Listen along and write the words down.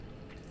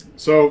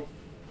So,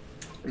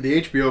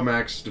 the HBO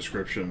Max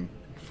description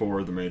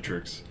for The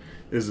Matrix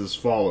is as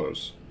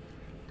follows.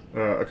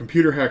 A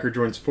computer hacker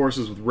joins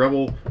forces with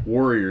rebel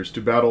warriors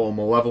to battle a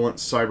malevolent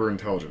cyber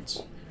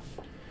intelligence.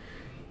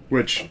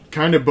 Which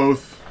kind of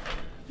both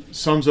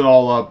sums it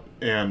all up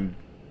and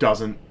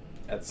doesn't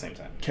At the same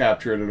time.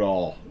 capture it at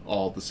all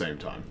at the same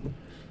time.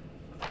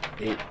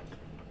 It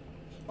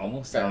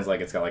almost sounds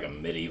like it's got like a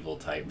medieval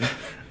type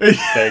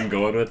thing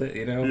going with it,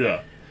 you know?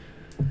 Yeah.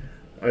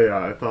 Yeah,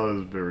 I thought it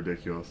was a bit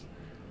ridiculous.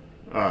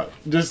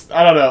 Just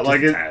I don't know,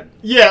 like it. tad.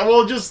 Yeah,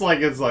 well, just like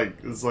it's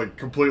like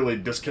completely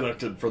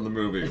disconnected from the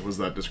movie. Was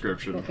that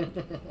description?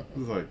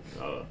 It's like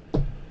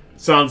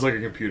sounds like a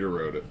computer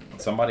wrote it.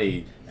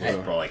 Somebody was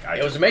probably like,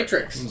 It was the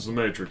Matrix. It was the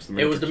Matrix.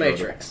 It was the wrote it.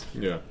 Matrix.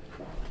 Yeah.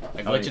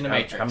 A glitch in the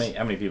Matrix. How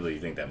many people do you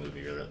think that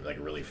movie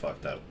really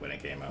fucked up when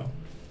it came out?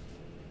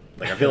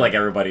 Like, I feel like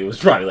everybody was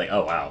probably like,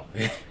 oh, wow.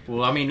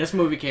 Well, I mean, this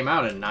movie came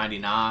out in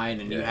 '99,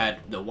 and you had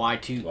the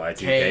Y2K,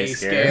 Y2K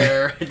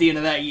scare at the end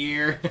of that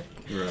year.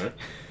 Right.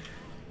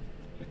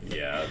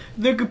 Yeah.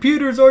 The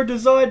computers are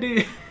designed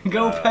to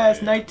go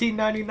past yeah.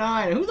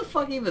 1999. Who the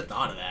fuck even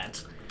thought of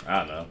that? I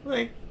don't know.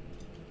 Like,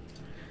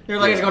 they're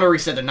like, it's Yeah. going to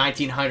reset to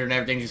 1900 and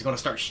everything's just going to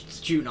start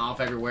shooting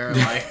off everywhere.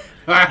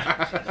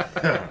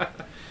 Like,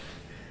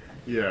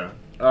 Yeah.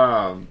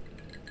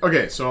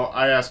 Okay, so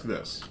I ask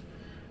this.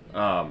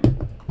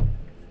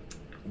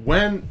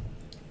 When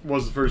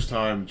was the first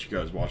time that you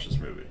guys watched this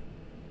movie?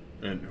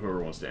 And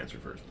whoever wants to answer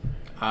first.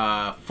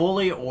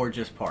 fully or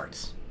just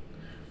parts?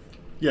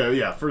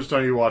 Yeah, first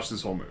time you watched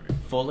this whole movie.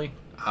 Fully.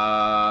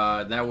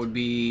 That would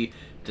be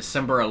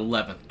December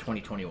 11th,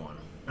 2021.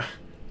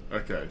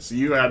 Okay, so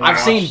you had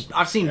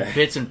I've seen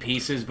bits and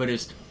pieces, but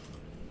it's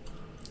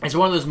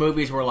one of those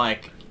movies where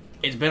like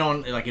it's been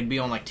on like it'd be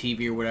on like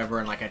TV or whatever,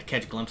 and like I'd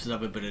catch glimpses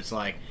of it, but it's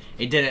like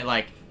it didn't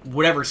like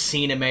whatever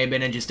scene it may have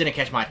been, it just didn't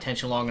catch my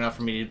attention long enough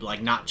for me to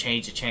like not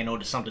change the channel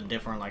to something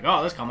different. Like,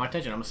 oh, this caught my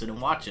attention, I'm gonna sit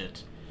and watch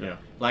it. Yeah.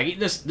 Like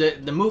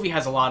the movie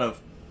has a lot of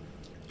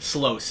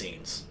slow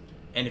scenes,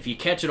 and if you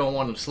catch it on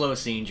one of the slow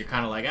scenes, you're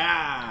kind of like,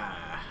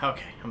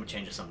 okay, I'm gonna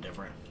change it to something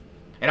different.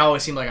 It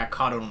always seemed like I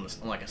caught it on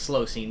like a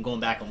slow scene,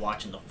 going back and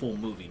watching the full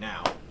movie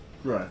now.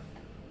 Right.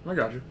 I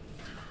got you.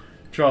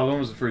 Charles, when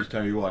was the first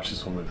time you watched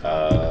this whole movie?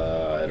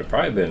 It'd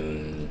probably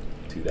been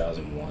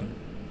 2001.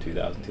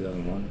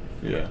 2001.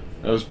 Yeah.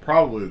 That was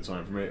probably the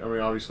time for me. I mean,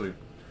 obviously,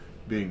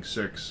 being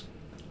 6,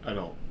 I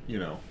don't,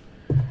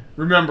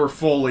 remember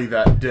fully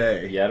that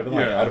day. Yeah, I'd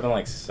have been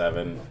like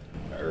 7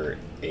 or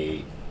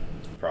 8,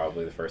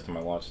 probably the first time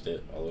I watched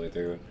it all the way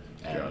through.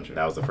 And Gotcha.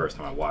 that was the first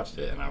time I watched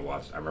it, and I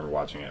remember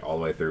watching it all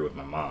the way through with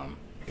my mom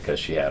because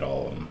she had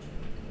all of them.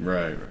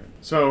 Right.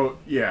 So,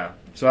 yeah.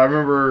 So I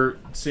remember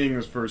seeing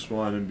this first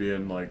one and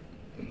being like,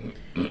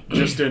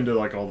 just into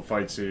like all the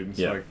fight scenes.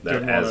 Yeah, like, that,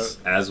 didn't wanna-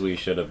 as we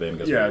should have been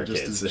because we yeah, were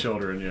just kids. as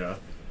children,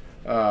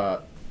 yeah.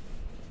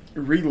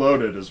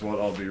 Reloaded is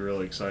what I'll be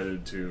really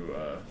excited to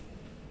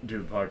do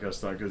the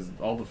podcast on, because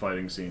all the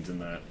fighting scenes in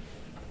that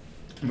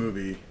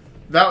movie,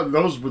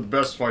 those were the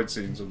best fight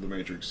scenes of the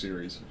Matrix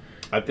series.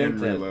 I think And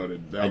that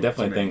Reloaded. I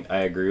definitely think I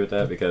agree with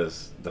that,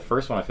 because the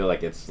first one I feel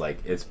like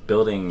it's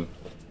building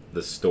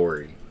the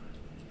story,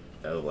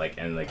 of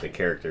and the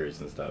characters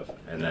and stuff,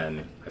 and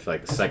then I feel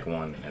like the second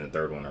one and the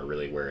third one are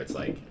really where it's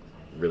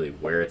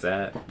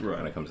at Right.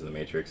 when it comes to the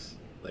Matrix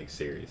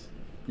series.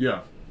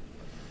 Yeah.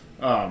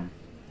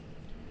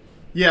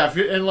 Yeah,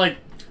 and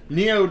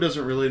Neo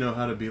doesn't really know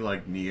how to be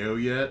like Neo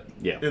yet.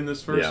 Yeah. In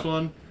this first Yeah.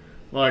 one,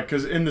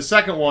 because in the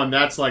second one,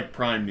 that's like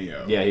prime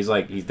Neo. Yeah, he's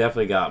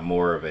definitely got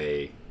more of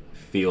a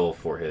feel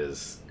for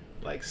his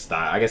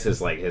style. I guess his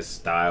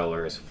style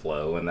or his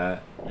flow in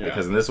that. Yeah.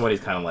 Because in this one he's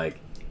kind of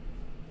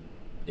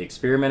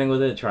experimenting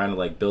with it, trying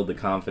to build the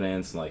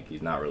confidence.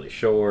 He's not really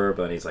sure,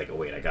 but he's like, oh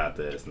wait, I got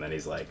this, and then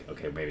he's like,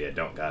 okay, maybe I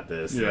don't got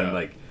this. Yeah. And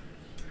then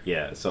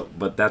yeah. So,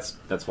 but that's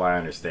why I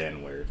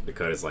understand where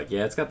Dakota's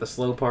yeah, it's got the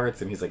slow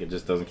parts, and he's it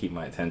just doesn't keep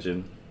my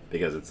attention,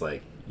 because it's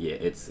yeah,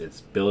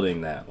 it's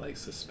building that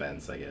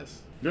suspense, I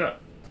guess. Yeah.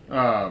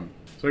 So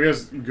I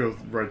guess we go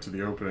right to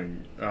the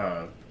opening.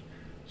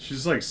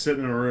 She's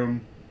sitting in a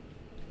room,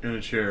 in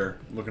a chair,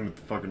 looking at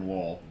the fucking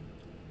wall.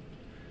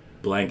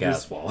 Blank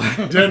ass wall.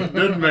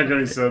 Didn't make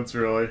any sense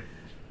really.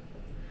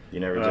 You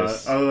never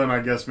just Other than I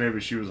guess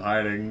maybe she was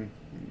hiding.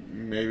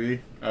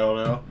 Maybe, I don't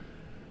know.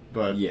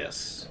 But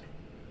yes.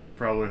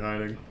 probably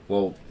hiding.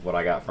 Well, what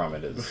I got from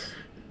it is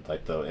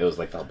it was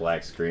the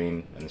black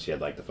screen, and she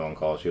had the phone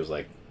call. She was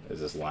like, "Is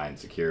this line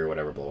secure?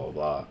 Whatever, blah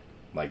blah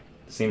blah." It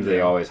seems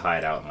they always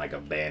hide out in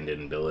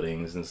abandoned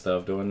buildings and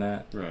stuff doing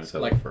that. Right.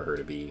 So for her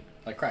to be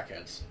Like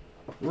crackheads.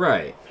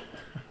 right,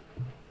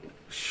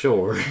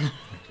 sure.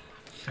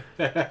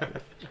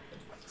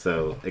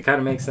 So it kind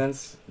of makes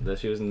sense that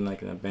she was in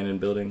an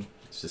abandoned building.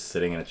 It's just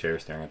sitting in a chair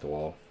staring at the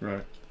wall.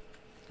 Right.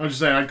 I'm just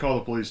saying, I'd call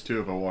the police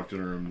too if I walked in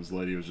a room and this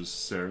lady was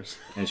just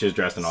And she was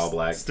dressed in all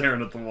black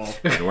staring at the wall.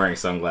 and wearing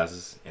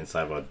sunglasses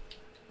inside of a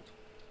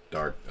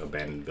dark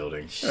abandoned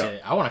building.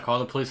 Shit, I want to call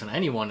the police on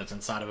anyone that's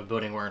inside of a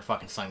building wearing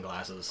fucking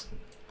sunglasses.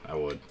 I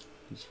would.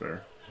 It's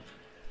fair.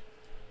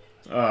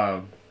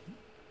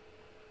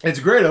 It's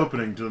a great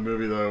opening to the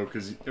movie, though,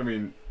 because, I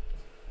mean,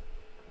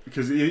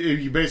 because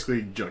you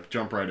basically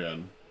jump right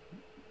in.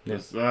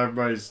 Yes. So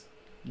everybody's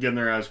getting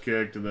their ass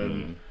kicked, and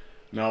then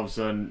all of a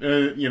sudden,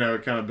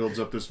 it kind of builds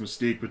up this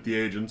mystique with the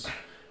agents.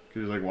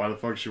 Because like, why the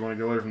fuck does she want to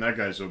get away from that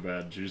guy so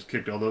bad? She just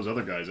kicked all those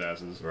other guys'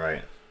 asses.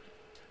 Right.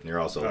 And you're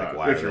also like,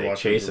 why if are you're they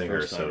watching it chasing for the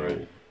her first time, so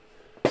right?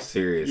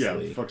 seriously? Yeah,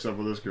 what the fuck's up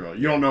with this girl?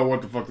 You don't know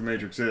what the fuck the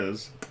Matrix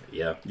is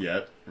Yeah.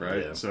 yet,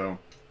 right? Yeah. So,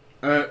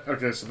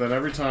 okay, so then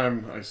every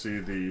time I see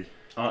the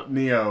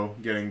Neo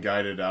getting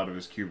guided out of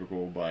his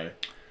cubicle by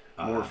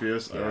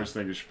Morpheus, I yeah. always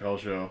think of Chappelle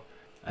Show.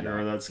 I You know.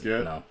 remember that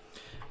skit? No.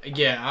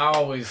 Yeah, I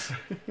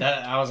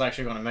was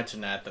actually going to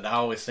mention that I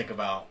always think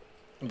about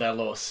that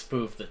little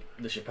spoof that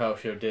the Chappelle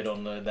Show did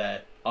on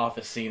that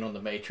office scene on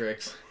The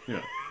Matrix.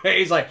 Yeah.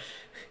 He's like,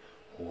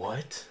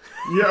 what?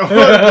 Yeah, the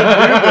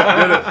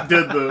dude that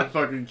did the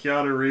fucking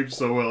Keanu Reeves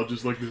so well,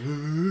 just like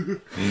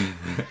the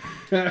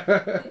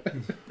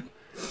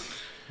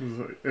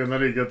and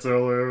then he gets all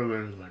the way over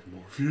there, like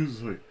Morpheus,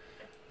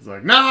 he's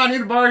like, no, I need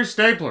to borrow your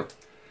stapler.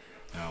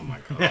 Oh my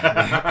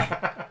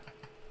god.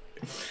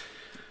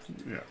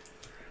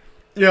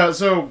 Yeah,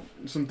 so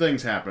some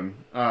things happen.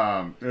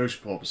 Maybe we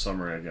should pull up a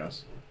summary, I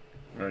guess.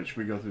 Alright, should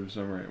we go through the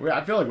summary?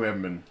 I feel like we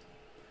haven't been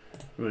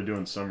really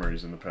doing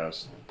summaries in the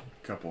past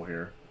couple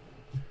here.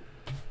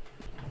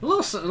 A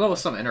little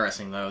something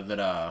interesting though that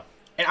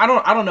and I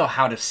don't know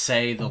how to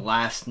say the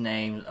last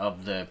name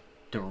of the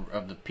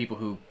people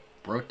who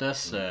wrote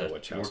this. The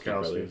Wachowski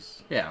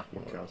brothers. Yeah.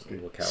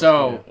 Wachowski.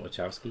 So-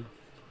 Wachowski.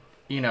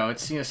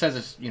 It says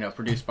it's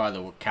produced by the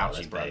Wachowski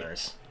that's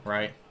brothers,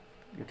 right?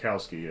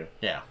 Wachowski, yeah.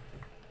 Yeah.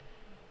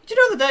 Did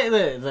you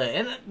know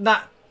and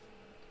not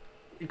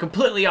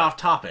completely off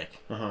topic,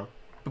 Uh-huh.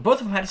 but both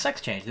of them had a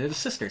sex change. They're the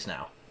sisters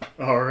now.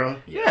 Oh, really?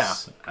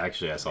 Yes. Yeah.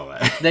 Actually, I saw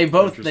that. They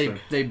both Interesting.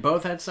 they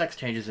both had sex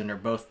changes and they're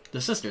both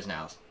the sisters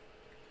now.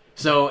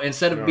 So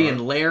instead of All being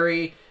right.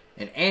 Larry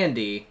and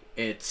Andy,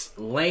 it's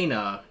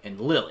Lena and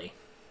Lily.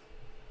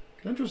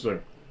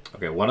 Interesting.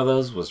 Okay, one of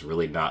those was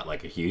really not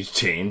like a huge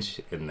change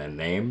in the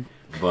name,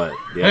 but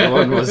the other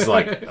one was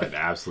like an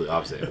absolute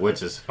opposite,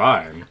 which is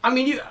fine. I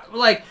mean,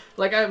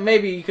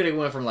 maybe you could have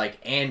went from like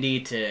Andy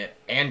to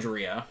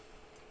Andrea.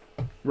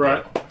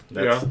 Right.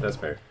 That's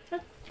fair.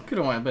 Could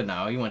have went, but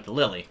no, you went to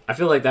Lily. I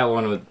feel like that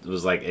one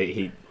was like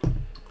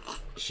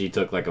she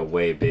took like a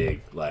way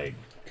big like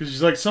Because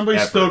she's like,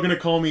 somebody's effort. still going to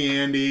call me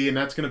Andy, and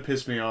that's going to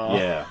piss me off.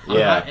 yeah I'm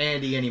not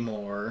Andy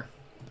anymore.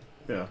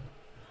 Yeah.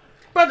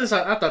 But I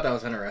thought that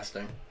was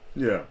interesting.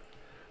 Yeah.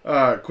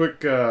 Quick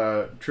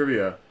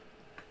trivia.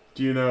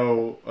 Do you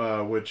know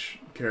which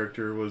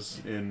character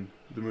was in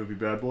the movie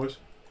Bad Boys?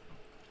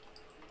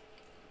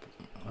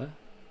 What?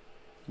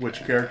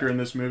 Which character in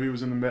this movie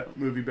was in the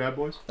movie Bad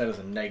Boys? That is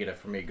a negative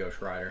for me,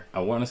 Ghost Rider. I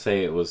want to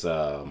say it was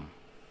the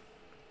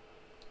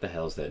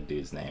hell's that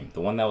dude's name?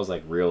 The one that was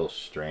like real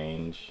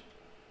strange.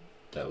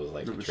 That was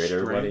like That was betrayed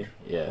everybody.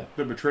 strange? Yeah,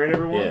 That betrayed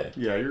everyone? Yeah.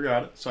 Yeah, you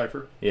got it.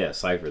 Cypher. yeah.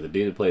 Cypher, the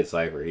dude who played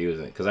Cypher, he was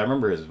in because I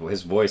remember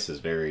his voice is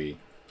very.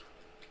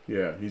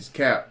 Yeah, he's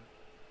Cap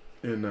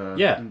in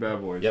Yeah. in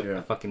Bad Boys. Yep, I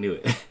Yeah. fucking knew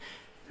it.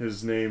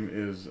 His name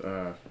is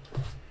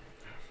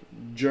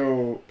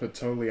Joe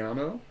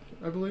Patoliano,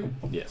 I believe.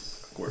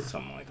 Yes, Word.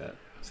 something like that.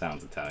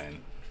 Sounds Italian.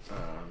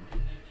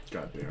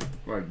 Goddamn,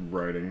 my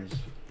writing's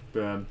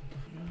bad.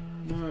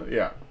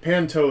 Yeah,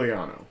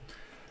 Pantoliano.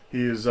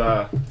 He is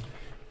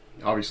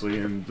obviously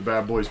in the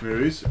Bad Boys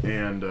movies,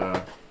 and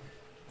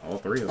All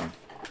three of them.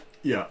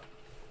 yeah,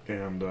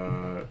 and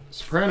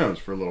Sopranos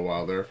for a little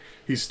while there.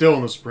 He's still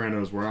in the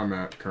Sopranos where I'm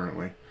at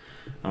currently.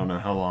 I don't know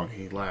how long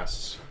he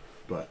lasts,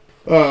 but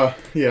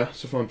yeah,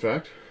 it's a fun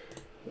fact.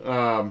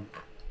 So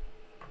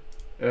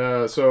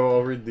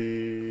I'll read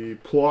the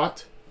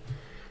plot.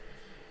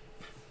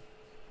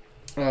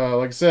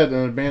 Like I said, in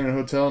an abandoned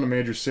hotel in a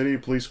major city, a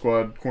police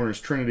squad corners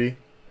Trinity,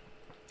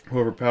 who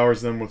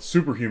overpowers them with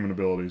superhuman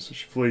abilities.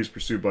 She flees,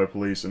 pursued by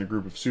police and a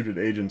group of suited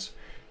agents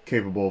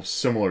capable of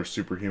similar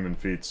superhuman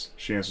feats.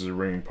 She answers a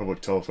ringing public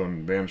telephone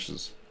and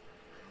vanishes.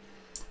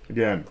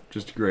 Again,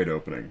 just a great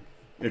opening.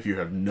 If you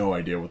have no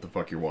idea what the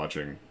fuck you're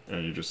watching,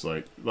 and you're just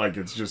like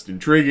it's just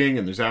intriguing,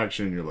 and there's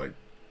action, and you're like,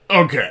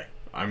 okay,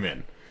 I'm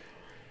in.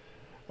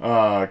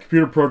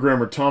 Computer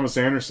programmer Thomas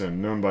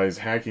Anderson, known by his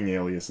hacking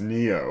alias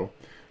Neo,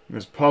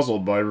 is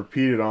puzzled by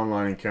repeated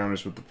online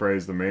encounters with the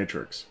phrase The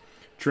Matrix.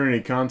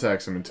 Trinity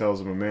contacts him and tells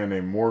him a man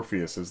named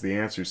Morpheus has the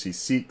answers he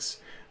seeks.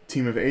 A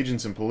team of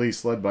agents and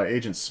police led by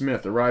Agent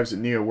Smith arrives at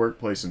Neo's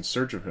workplace in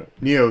search of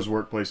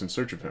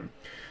him.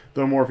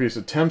 Though Morpheus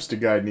attempts to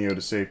guide Neo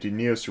to safety,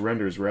 Neo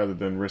surrenders rather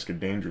than risk a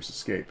dangerous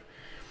escape.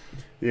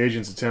 The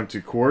agents attempt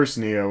to coerce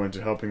Neo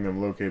into helping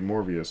them locate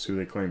Morpheus, who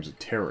they claim is a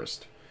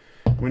terrorist.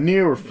 When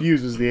Neo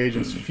refuses, the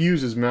agents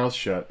fuse his mouth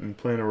shut and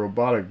plant a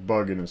robotic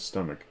bug in his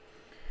stomach.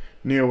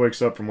 Neo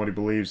wakes up from what he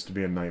believes to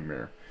be a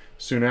nightmare.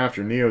 Soon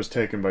after, Neo is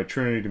taken by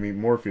Trinity to meet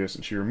Morpheus,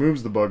 and she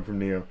removes the bug from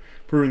Neo,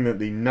 proving that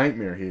the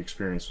nightmare he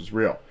experienced was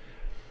real.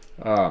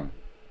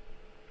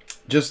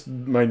 Just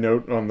my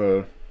note on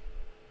the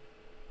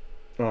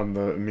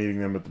meeting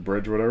them at the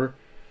bridge, or whatever.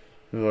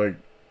 They're like,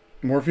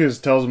 Morpheus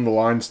tells him the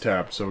line's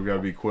tapped, so we gotta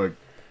be quick.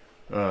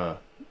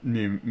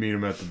 Meet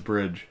him at the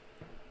bridge.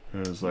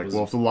 And it's like,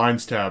 well, if the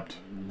line's tapped,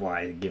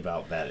 why give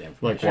out that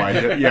information?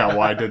 like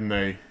why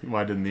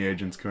didn't the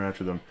agents come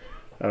after them?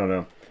 I don't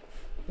know.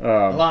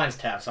 The line's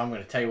tapped, so I'm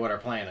going to tell you what our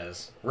plan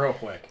is, real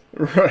quick.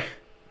 Right.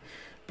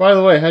 By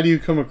the way, how do you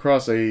come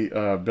across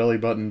a belly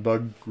button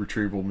bug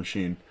retrieval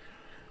machine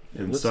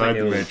inside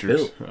the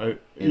Matrix?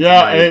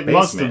 Yeah, it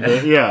must have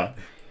been. Yeah.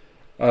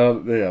 Yeah,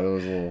 that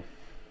was a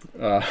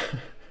little.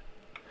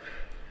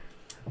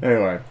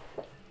 Anyway.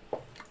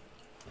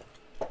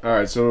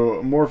 Alright,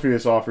 so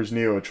Morpheus offers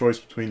Neo a choice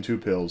between two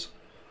pills.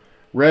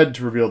 Red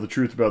to reveal the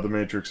truth about the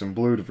Matrix, and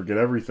blue to forget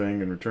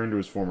everything and return to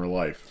his former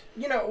life.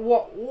 You know,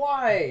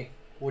 why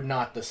would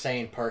not the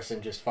sane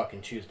person just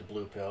fucking choose the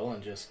blue pill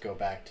and just go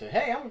back to,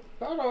 hey,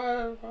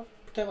 I'll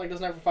pretend like this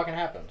never fucking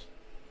happened?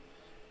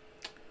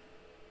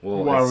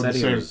 Well, why it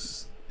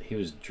said he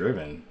was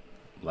driven.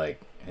 Like,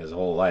 his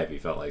whole life he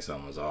felt like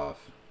something was off.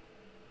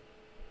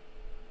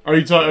 Are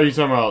you talking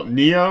about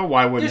Neo?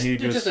 Why wouldn't he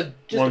just a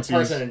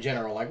person in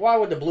general? Like, why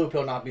would the blue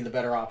pill not be the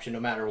better option no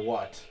matter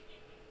what?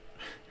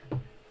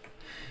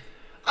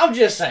 I'm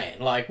just saying,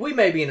 like, we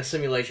may be in a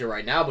simulation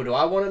right now, but do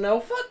I want to know?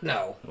 Fuck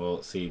no.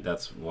 Well, see,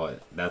 that's what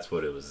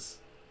it was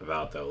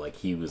about, though. Like,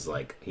 he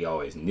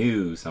always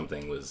knew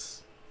something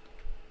was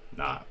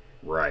not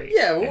right.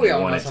 Yeah, well, we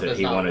all know something's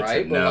not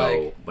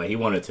right, but he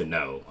wanted to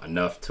know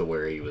enough to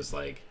where he was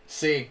like,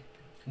 see,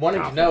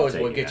 wanting to know is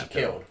what gets you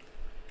killed.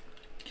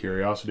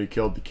 Curiosity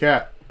killed the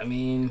cat. I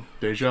mean,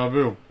 deja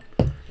vu.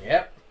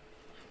 Yep.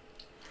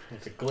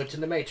 It's a glitch in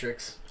the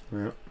Matrix.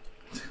 Yep.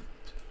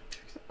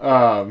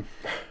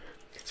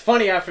 It's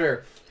funny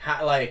after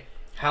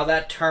how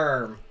that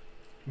term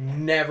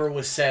never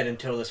was said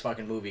until this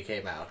fucking movie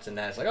came out, and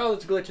that's like, oh,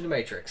 it's a glitch in the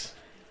Matrix.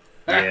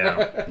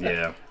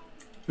 Yeah.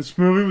 This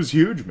movie was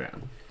huge,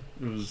 man.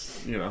 It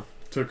was,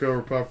 took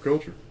over pop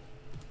culture.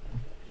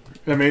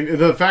 I mean,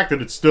 the fact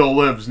that it still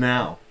lives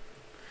now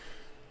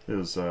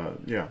is,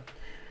 yeah.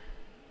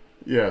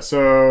 Yeah,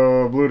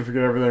 so blue to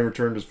forget everything,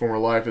 returned to his former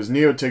life. As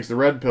Neo takes the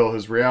red pill,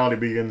 his reality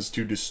begins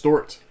to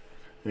distort,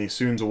 and he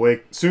soon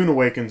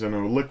awakens in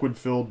a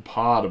liquid-filled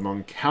pod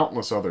among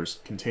countless others,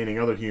 containing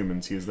other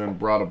humans. He is then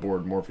brought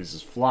aboard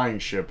Morpheus' flying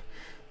ship,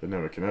 the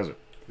Nebuchadnezzar.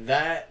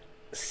 That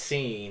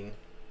scene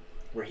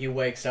where he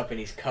wakes up and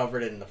he's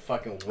covered in the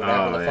fucking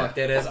whatever the fuck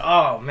that is.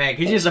 Oh man,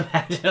 can you just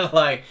imagine?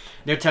 Like,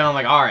 they're telling him,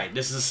 like, all right,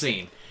 this is a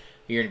scene.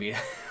 You're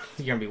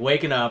gonna be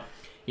waking up.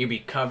 You'll be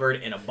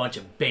covered in a bunch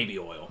of baby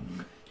oil.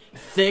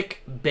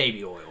 Thick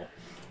baby oil.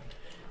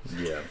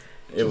 Yeah.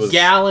 It was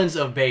gallons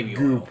of baby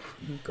goop. Oil.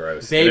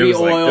 Gross. Baby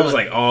oil. It was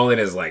like all in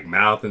his like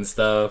mouth and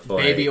stuff.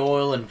 Like, baby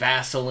oil and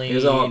Vaseline. He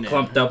was all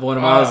clumped up on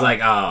him. I was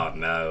like, oh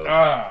no.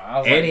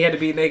 And he had to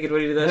be naked when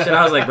he did that shit.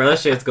 I was like, bro, that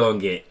shit's gonna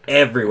get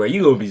everywhere.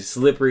 You gonna be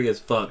slippery as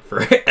fuck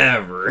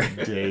forever.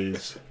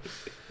 Days.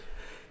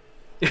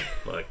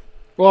 Like,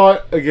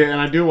 well, again,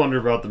 I do wonder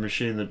about the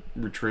machine that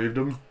retrieved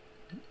him.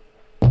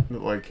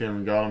 That like came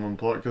and got him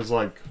unplugged. Because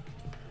like,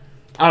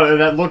 I don't know,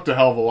 that looked a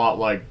hell of a lot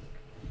like,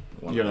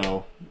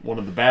 one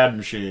of the bad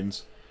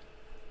machines,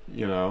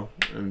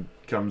 and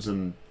comes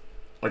and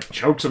like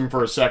chokes him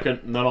for a second,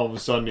 and then all of a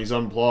sudden he's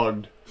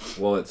unplugged.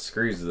 Well, it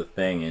screws the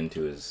thing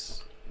into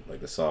his,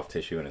 like, the soft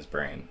tissue in his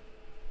brain.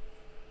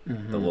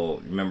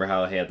 Mm-hmm. Remember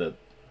how he had the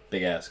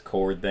big ass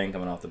cord thing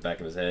coming off the back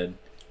of his head?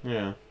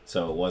 Yeah.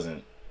 So it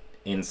wasn't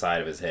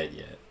inside of his head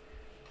yet.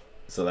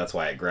 So that's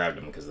why it grabbed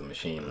him, because the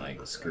machine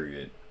like screwed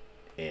it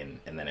in,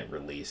 and then it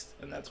released,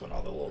 and that's when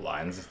all the little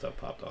lines and stuff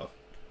popped off.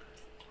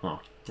 Huh.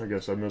 I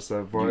guess I missed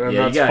that part. And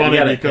that's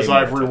funny because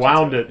I've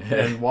rewound it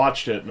and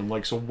watched it, and I'm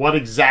like, so what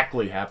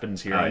exactly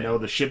happens here? I know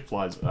the ship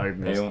flies. Pay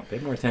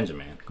more attention,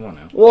 man. Come on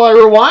now. Well, I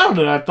rewound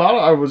it. I thought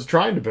I was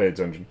trying to pay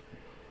attention.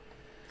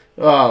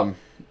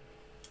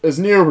 As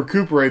Neo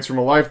recuperates from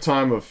a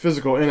lifetime of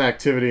physical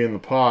inactivity in the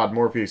pod,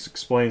 Morpheus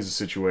explains the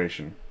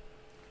situation.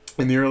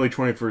 In the early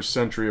 21st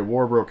century, a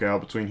war broke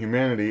out between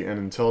humanity and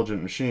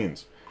intelligent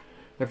machines.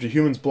 After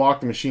humans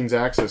blocked the machine's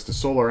access to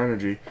solar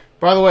energy...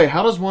 By the way,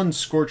 how does one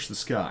scorch the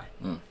sky?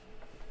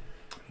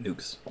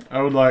 Nukes.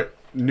 I would like...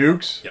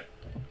 Nukes? Yep.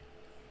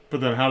 But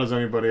then how does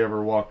anybody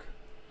ever walk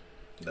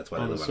That's why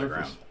they live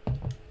underground.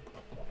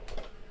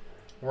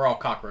 We're all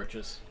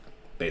cockroaches.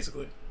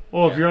 Basically.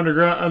 Well, if you're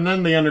underground... And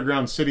then the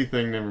underground city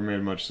thing never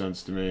made much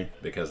sense to me.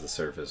 Because the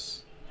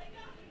surface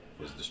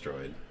was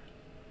destroyed.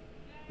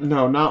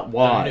 No, not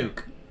why. The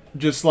nuke.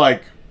 Just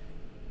like...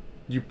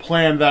 You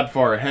planned that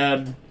far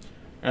ahead...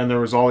 And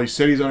there was all these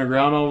cities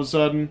underground all of a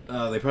sudden.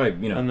 They probably,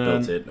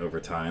 built it over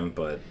time,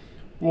 but...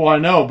 Well, I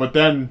know, but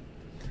then...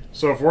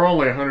 So if we're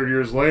only 100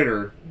 years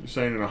later, you're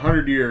saying in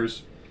 100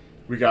 years,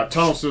 we got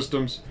tunnel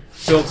systems,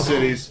 built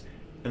cities,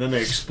 and then they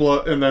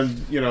explode, and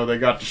then, they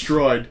got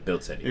destroyed.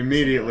 Built cities.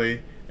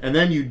 Immediately. And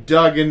then you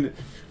dug in...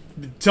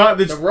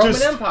 The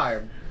Roman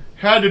Empire.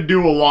 Had to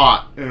do a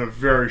lot in a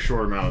very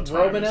short amount of time.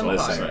 Roman Empire.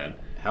 Listen,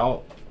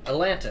 how...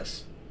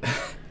 Atlantis.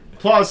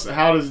 Plus,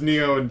 how does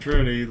Neo and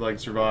Trinity like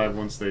survive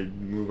once they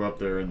move up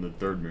there in the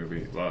third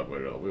movie? Well,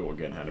 we will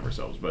get ahead of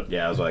ourselves, but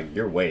Yeah, I was like,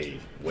 you're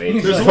way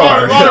there's too a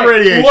far. lot of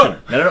radiation.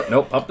 What?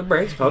 No, pump the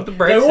brakes, Hey,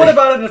 what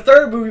about in the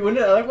third movie when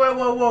they're like,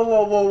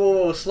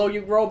 whoa, slow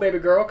you roll, baby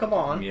girl, come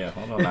on. Yeah,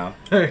 hold on now.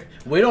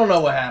 We don't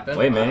know what happened.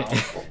 Wait a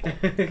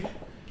minute.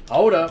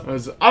 Hold up.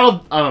 I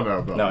don't know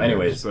about No, nukes,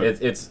 anyways, but,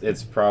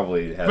 it's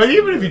probably. Has but to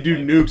even do if you with,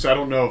 do like, nukes, I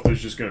don't know if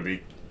there's just going to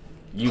be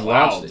you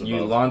clouds launch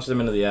above. launch them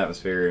into the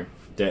atmosphere,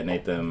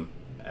 detonate them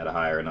at a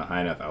high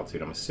enough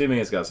altitude. I'm assuming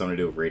it's got something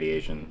to do with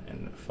radiation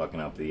and fucking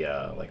up the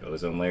like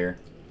ozone layer.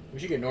 We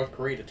should get North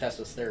Korea to test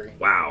this theory.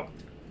 Wow.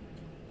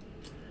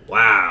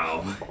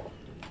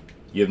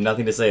 You have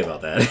nothing to say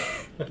about that.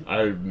 I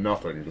have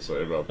nothing to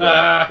say about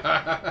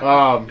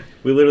that.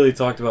 We literally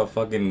talked about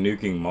fucking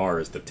nuking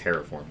Mars to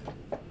terraform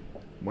it.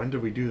 When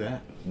did we do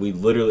that? It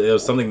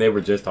was something they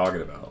were just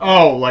talking about.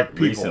 Oh, like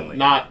people, Recently.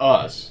 not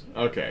us.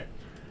 Okay.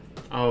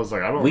 I was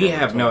like, I don't. We remember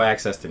have no talking-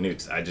 access to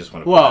nukes. I just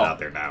want to put Well- that out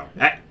there now.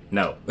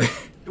 No.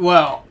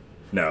 Well,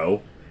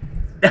 No.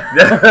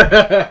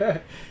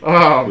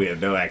 Um, We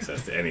have no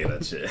access to any of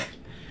that shit.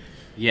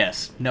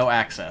 yes, no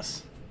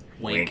access.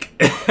 Wink.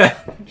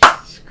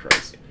 Jesus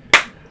Christ.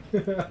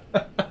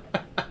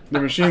 The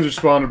machines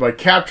responded by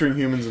capturing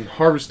humans and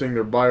harvesting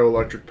their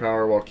bioelectric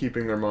power while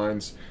keeping their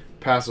minds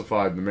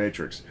pacified in the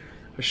Matrix.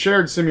 A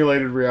shared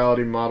simulated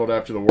reality modeled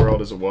after the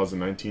world as it was in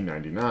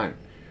 1999.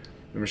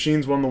 The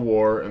machines won the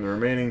war, and the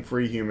remaining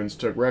free humans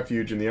took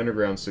refuge in the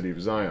underground city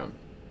of Zion.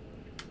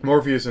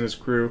 Morpheus and his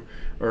crew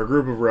are a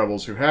group of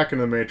rebels who hack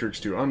into the Matrix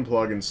to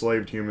unplug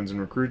enslaved humans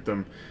and recruit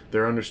them.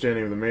 Their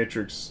understanding of the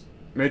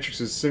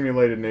Matrix's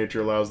simulated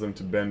nature allows them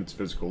to bend its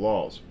physical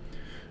laws.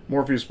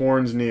 Morpheus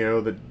warns Neo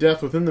that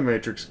death within the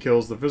Matrix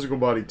kills the physical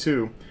body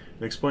too,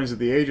 and explains that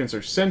the agents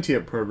are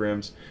sentient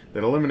programs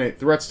that eliminate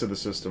threats to the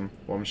system,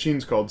 while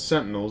machines called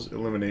Sentinels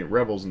eliminate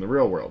rebels in the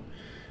real world.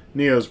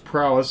 Neo's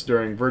prowess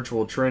during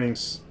virtual training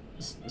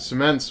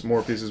cements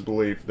Morpheus'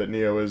 belief that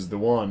Neo is the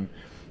one,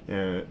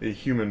 a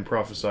human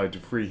prophesied to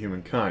free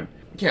humankind.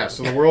 Yeah,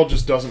 so the world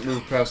just doesn't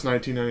move past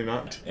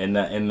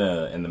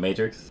 1999. In the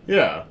Matrix?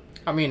 Yeah.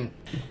 I mean,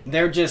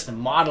 they're just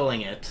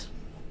modeling it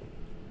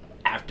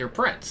after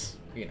Prince.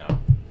 You know,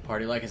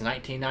 Party Like It's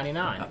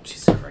 1999. Oh,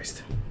 Jesus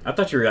Christ. I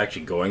thought you were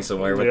actually going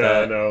somewhere with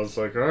Yeah, that. no, it's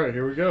like, alright,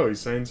 here we go. He's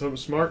saying something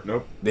smart.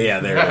 Nope. Yeah,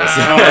 there it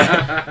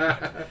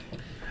is.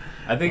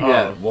 I think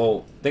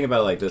think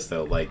about it like this,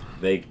 though. Like,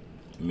 they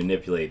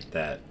manipulate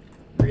that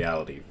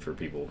reality for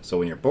people. So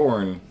when you're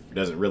born, it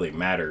doesn't really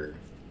matter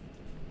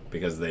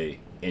because they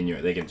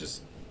can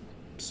just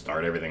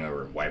start everything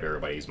over, wipe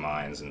everybody's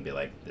minds, and be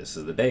like, this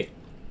is the date.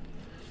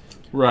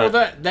 Right.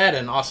 Well, that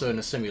and also in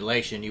a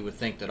simulation, you would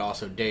think that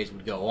also days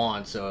would go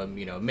on. So,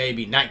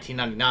 maybe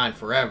 1999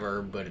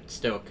 forever, but it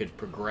still could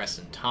progress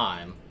in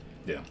time.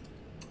 Yeah.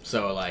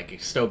 So, like, it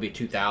could still be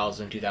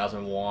 2000,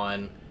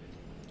 2001,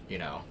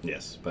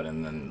 Yes, but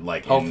and then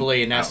like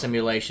Hopefully in that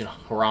simulation,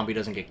 Harambe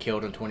doesn't get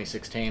killed in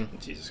 2016.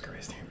 Jesus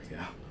Christ, here we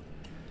go.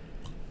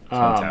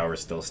 Twin Um, Towers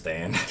still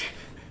stand.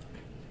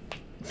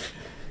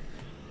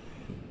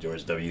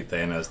 George W.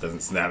 Thanos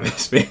doesn't snap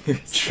his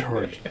fingers.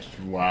 George.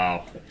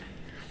 Wow.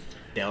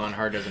 Dale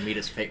Earnhardt doesn't meet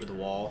his fate with the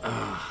wall.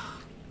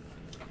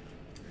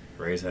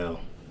 Raise hell.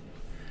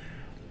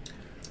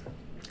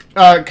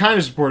 Kind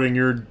of supporting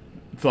your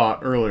thought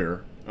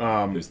earlier.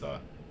 Who's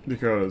thought?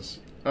 Dakota's.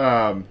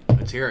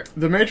 Let's hear it.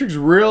 The Matrix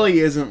really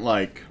isn't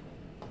like,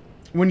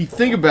 when you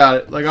think about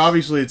it, like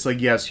obviously it's like,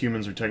 yes,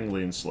 humans are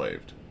technically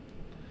enslaved.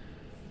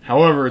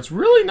 However, it's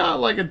really not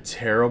like a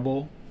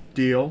terrible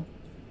deal.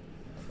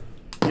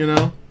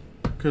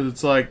 Because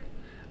it's like,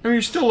 I mean,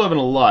 you're still living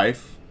a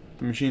life.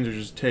 The machines are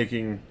just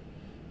taking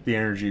the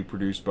energy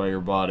produced by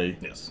your body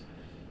Yes.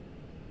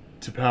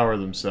 to power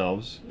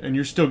themselves, and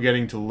you're still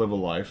getting to live a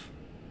life.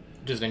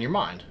 Just in your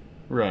mind.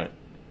 Right.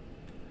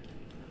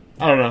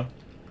 I don't know.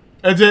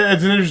 It's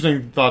an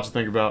interesting thought to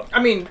think about.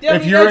 I mean,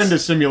 If you're into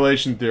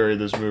simulation theory,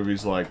 this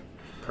movie's like,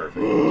 Perfect.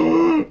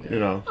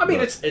 I mean,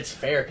 but- it's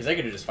fair because they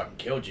could have just fucking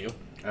killed you.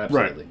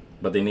 Absolutely.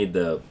 But they need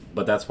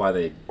but that's why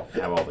they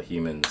have all the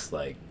humans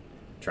like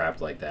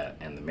trapped like that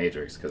in the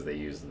Matrix, because they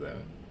use the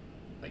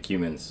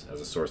humans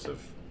as a source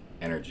of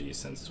energy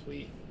since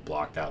we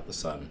blocked out the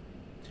sun.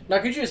 Now,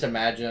 could you just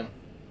imagine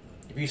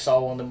if you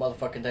saw one of the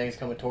motherfucking things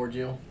coming towards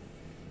you?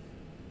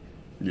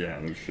 Yeah,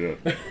 no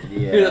shit.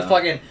 The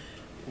fucking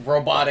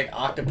robotic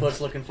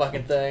octopus-looking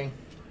fucking thing.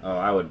 Oh,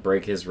 I would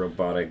break his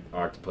robotic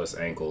octopus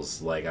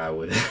ankles like I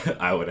would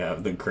I would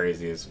have the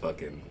craziest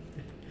fucking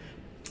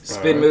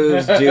spin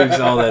moves, jukes,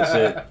 all that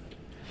shit.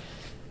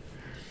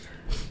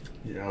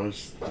 Yeah,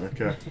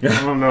 okay.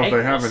 I don't know if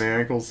they have any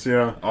ankles,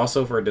 yeah.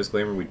 Also, for a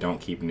disclaimer, we don't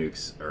keep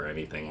nukes or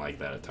anything like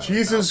that at times.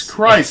 Jesus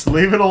Christ,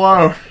 leave it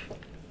alone.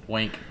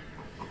 Wink.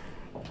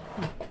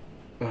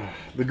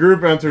 The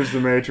group enters the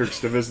Matrix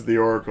to visit the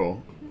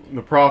Oracle,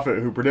 the prophet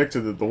who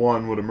predicted that the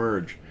One would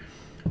emerge.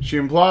 She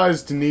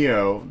implies to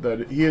Neo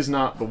that he is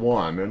not the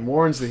One, and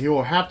warns that he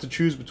will have to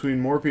choose between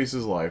Morpheus'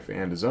 life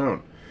and his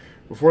own.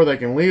 Before they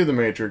can leave the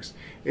Matrix,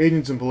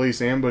 agents and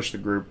police ambush the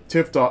group,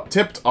 tipped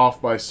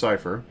off by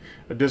Cypher,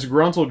 a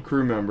disgruntled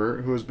crew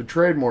member who has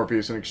betrayed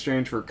Morpheus in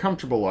exchange for a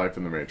comfortable life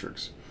in the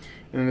Matrix.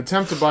 In an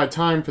attempt to buy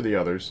time for the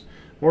others,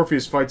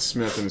 Morpheus fights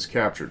Smith and is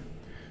captured.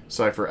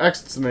 Cypher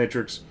exits the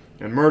Matrix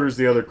and murders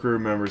the other crew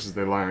members as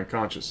they lie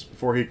unconscious.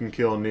 Before he can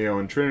kill Neo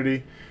and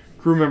Trinity,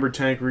 crew member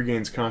Tank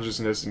regains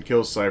consciousness and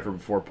kills Cypher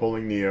before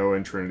pulling Neo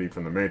and Trinity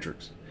from the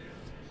Matrix.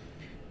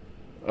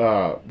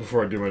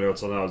 Before I do my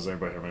notes on that, does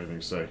anybody have anything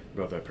to say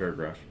about that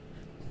paragraph?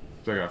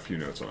 I got a few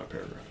notes on that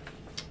paragraph.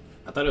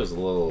 I thought it was a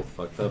little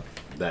fucked up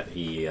that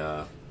he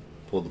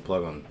pulled the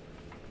plug on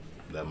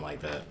them like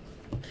that.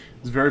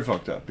 It's very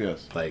fucked up,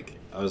 yes. Like,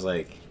 I was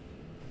like,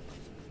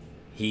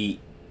 he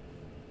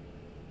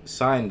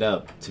signed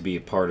up to be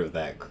a part of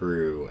that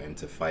crew and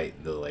to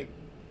fight the, like,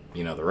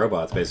 you know, the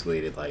robots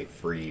basically to, like,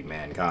 free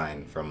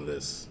mankind from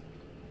this,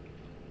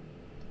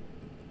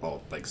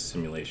 all, like,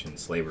 simulation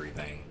slavery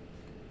thing.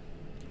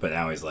 But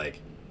now he's like,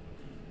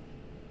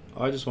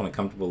 oh, I just want a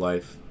comfortable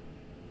life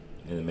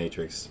in the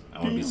Matrix. I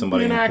want to be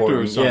somebody an actor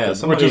important. or something, Yeah,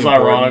 somebody which is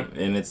important, ironic.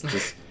 And it's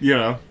just, You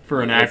know,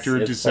 for an actor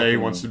It's to say he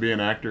fucking- wants to be an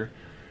actor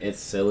it's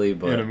silly,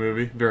 but in a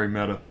movie. Very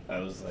meta.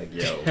 I was like,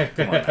 yo,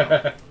 come on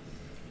now.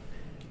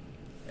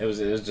 It was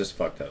just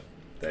fucked up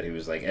that he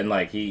was like, and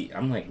like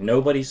I'm like,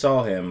 nobody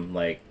saw him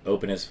like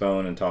open his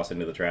phone and toss it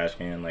into the trash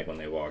can like when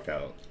they walked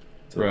out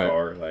to the Right.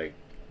 car. Like,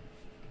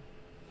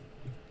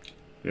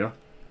 Yeah.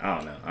 I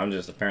don't know. I'm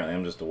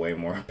just a way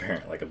more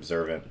apparent, like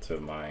observant to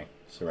my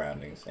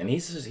surroundings, and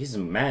he's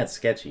mad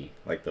sketchy.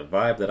 Like the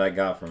vibe that I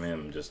got from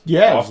him, just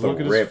Yeah, off the look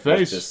at his rip,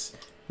 face. was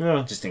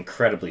Yeah. just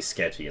incredibly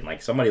sketchy. And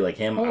like somebody like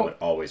him, I Oh. would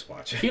always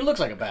watch. He looks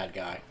like a bad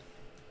guy.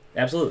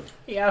 Absolutely.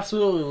 He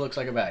absolutely looks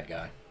like a bad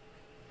guy.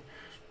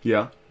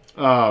 Yeah.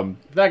 If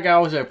that guy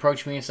was to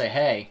approach me and say,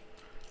 "Hey,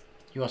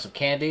 you want some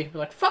candy?" I'd be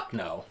like, "Fuck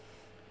no."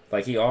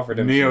 Like he offered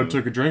him. Neo some-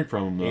 took a drink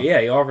from him, though.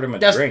 Yeah, he offered him a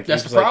That's drink.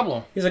 that's He the was like-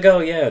 problem. He's like, oh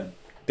yeah,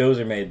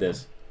 Dozer made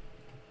this.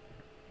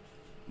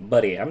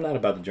 Buddy, I'm not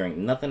about to drink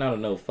nothing out of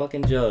no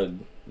fucking jug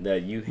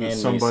that you hand me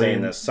somebody-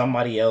 saying that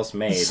somebody else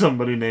made.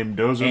 Somebody named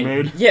Dozer And-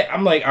 made. Yeah,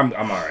 I'm like, I'm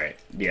alright.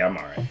 Yeah, I'm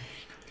alright.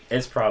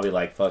 It's probably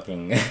like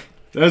fucking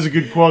That's a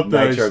good quote,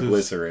 though. It says-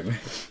 nitroglycerin.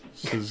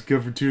 Says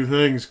good for two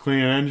things: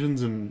 cleaning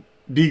engines and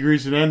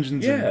degreasing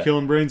engines Yeah. and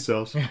killing brain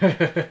cells.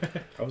 I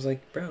was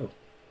like, bro,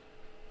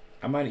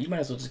 you might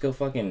as well just go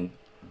fucking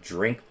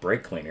drink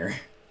brake cleaner.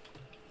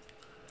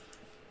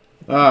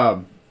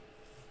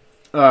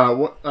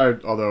 Although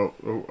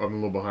I'm a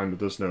little behind with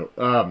this note.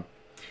 So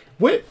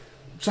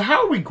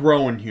how are we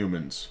growing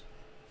humans?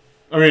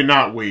 I mean,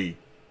 not we,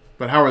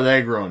 but how are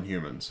they growing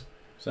humans?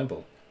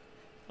 Simple.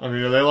 I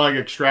mean, are they like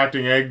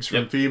extracting eggs from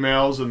Yep.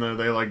 females and then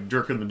they like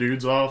jerking the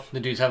dudes off? The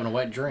dude's having a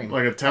wet dream.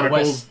 Like a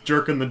tentacles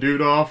jerking the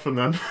dude off and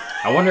then...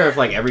 I wonder if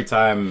like every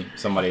time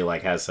somebody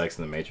like has sex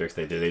in the Matrix,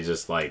 they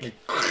just like,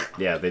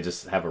 yeah, they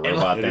just have a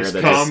robot They there just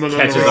that come just and then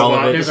catches the all of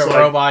robot it. There's a just like-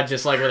 robot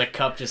just like with a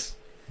cup just...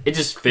 It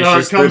just No, it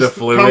fishes through comes- the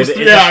fluid. comes-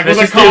 It yeah, just with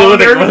a fishes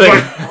through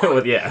colander,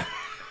 with yeah.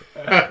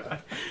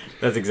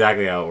 That's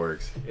exactly how it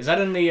works. Is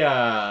that in the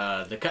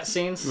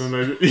cutscenes?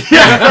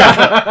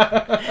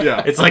 yeah.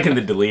 Yeah, It's like in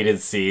the deleted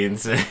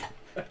scenes.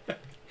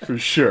 for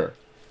sure.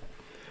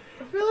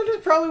 I feel like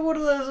there's probably one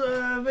of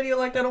those video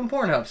like that on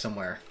Pornhub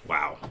somewhere.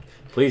 Wow.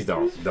 Please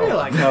don't. feel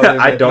like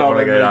I don't want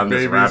to go down this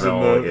Babies rabbit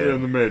hole in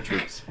again. the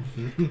Matrix.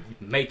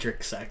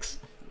 Matrix sex.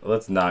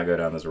 Let's not go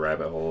down this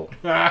rabbit hole.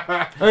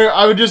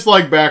 I would just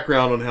like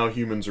background on how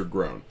humans are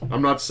grown.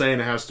 I'm not saying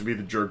it has to be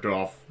the jerked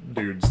off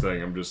dudes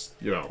thing. I'm just,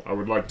 I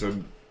would like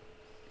to...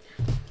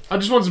 I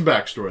just want some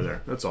backstory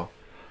there. That's all.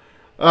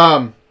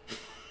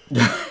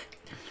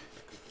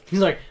 He's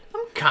like,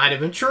 I'm kind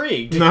of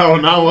intrigued. No,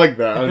 not like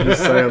that. I'm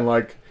just saying,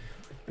 like,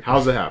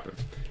 how's it happen?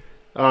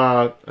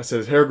 I said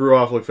his hair grew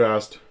awfully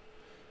fast.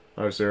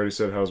 Obviously, I already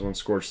said how his one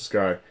scorched the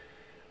sky.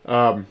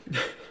 I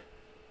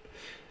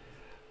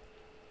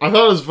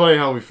thought it was funny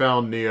how we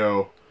found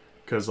Neo,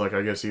 because, like,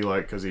 I guess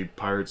because he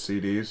pirates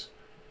CDs.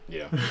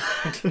 Yeah.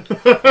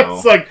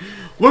 It's like,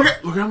 look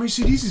at how many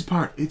CDs he's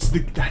pirating.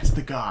 That's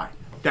the guy.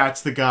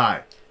 That's the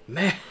guy.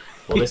 Man.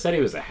 Well, they said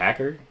he was a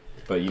hacker,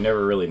 but you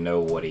never really know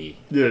what he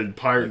Yeah,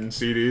 pirating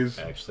CDs.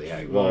 actually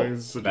hacked. Well, Well,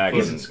 he's such back a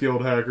in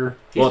skilled hacker.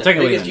 He's well, the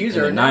technically biggest in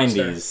user the in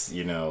Napster.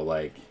 90s,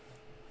 like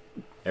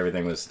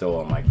everything was still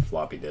on like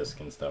floppy disk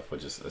and stuff,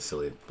 which is a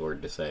silly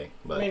word to say.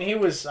 But he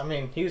was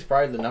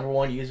probably the number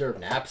one user of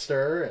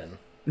Napster, and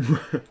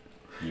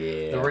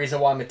yeah, the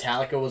reason why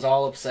Metallica was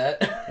all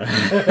upset.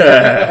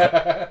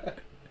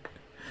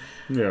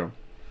 Yeah.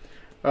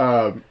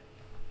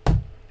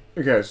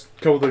 Okay, so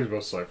a couple things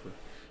about Cypher.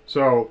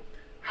 So,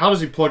 how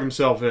does he plug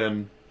himself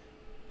in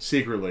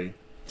secretly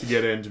to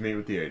get in to meet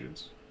with the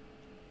agents?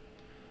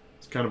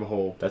 It's kind of a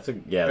whole... that's a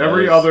yeah.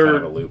 Every that is other- kind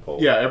of a loophole.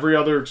 Yeah, every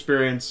other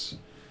experience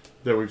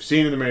that we've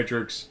seen in The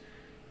Matrix,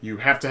 you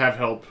have to have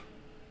help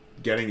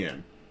getting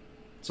in.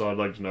 So I'd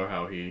like to know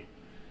how he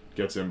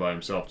gets in by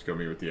himself to go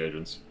meet with the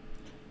agents.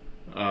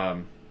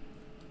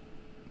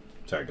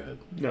 Sorry, go ahead.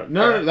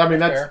 I mean,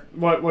 that's Fair.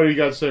 what do you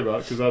guys say about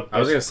it? Because I was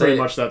gonna pretty say-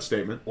 much that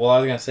statement. Well, I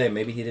was gonna say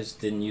maybe he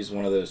just didn't use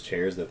one of those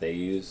chairs that they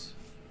use.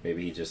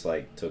 Maybe he just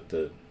like took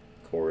the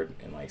cord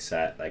and like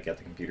sat like at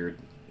the computer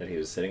that he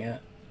was sitting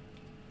at.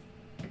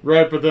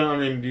 Right, but then I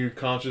mean, do you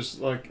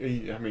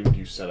do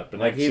you set up an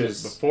Like, he exit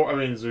was- before? I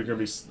mean, is there going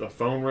to be a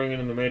phone ringing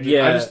in the Matrix?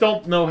 Yeah. I just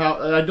don't know how.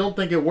 I don't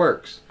think it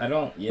works. I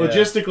don't. Yeah.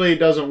 Logistically, it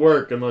doesn't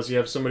work unless you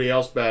have somebody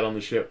else bad on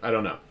the ship. I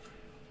don't know.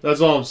 That's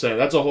all I'm saying.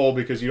 That's a hole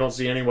because you don't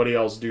see anybody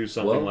else do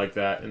something Well- like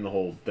that in the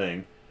whole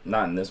thing.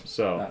 Not in this.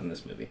 So- Not in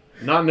this movie.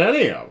 Not in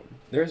any of them.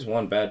 There's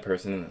one bad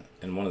person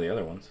in one of the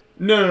other ones.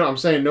 No. I'm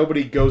saying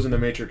nobody goes in the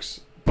Matrix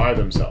by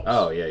themselves.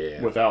 Oh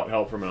yeah. Without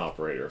help from an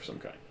operator of some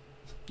kind.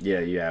 Yeah,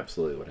 you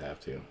absolutely would have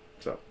to.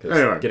 So 'Cause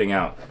anyway, getting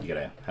out, you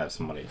gotta have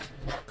somebody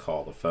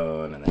call the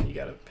phone, and then you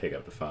gotta pick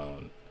up the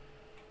phone.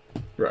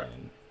 right.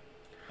 And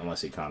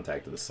unless he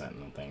contacted the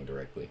Sentinel thing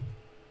directly.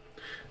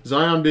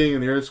 Zion being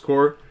in the Earth's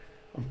core,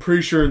 I'm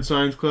pretty sure in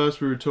science class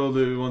we were told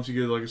that once you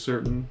get like a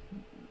certain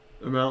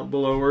amount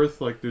below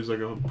Earth, like there's like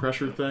a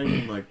pressure thing,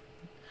 and like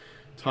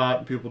it's hot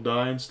and people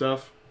die and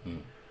stuff.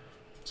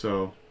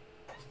 So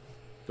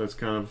that's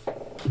kind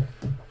of.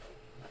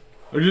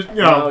 I just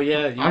Oh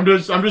yeah. I'm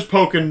just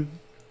poking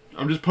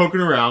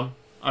around.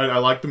 I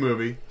like the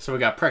movie. So we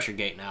got Pressure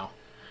Gate now.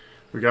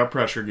 We got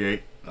Pressure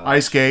Gate, Oh,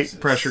 Ice Gate, Jesus.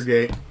 Pressure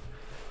Gate.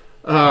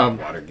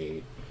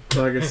 Watergate.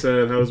 Like I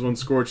said, how does one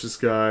scorch the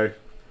sky?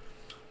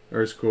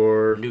 Earth's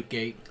core, Nuke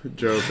Gate.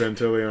 Joe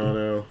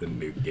Pantoliano. The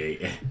nuke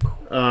gate.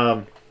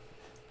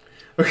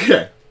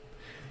 Okay.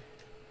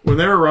 When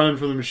they were running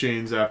from the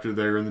machines after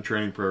they were in the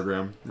training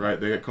program, right?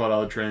 They got caught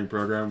out of the training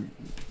program.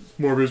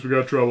 Morbius, we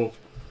got trouble.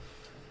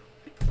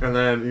 And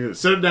then you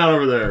sit it down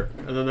over there,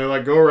 and then they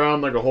like go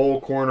around like a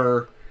whole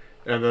corner,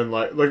 and then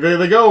like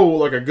they go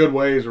like a good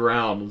ways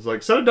around. It's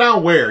like set it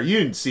down where you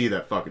didn't see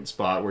that fucking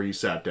spot where you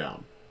sat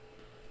down.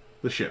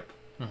 The ship.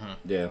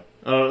 Yeah.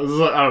 It was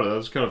like, I don't know. It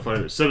was kind of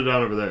funny. Set it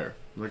down over there.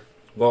 Like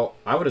Well,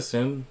 I would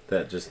assume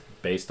that just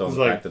based on It's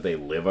the like- fact that they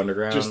live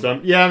underground, just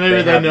yeah,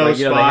 maybe they have, know like,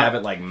 spot. they have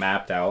it like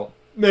mapped out.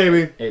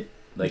 Maybe. It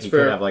like It's he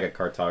fair. could have like a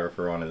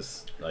cartographer on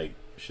his like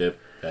ship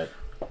that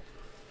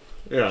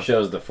Yeah.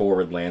 shows the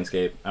forward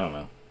landscape. I don't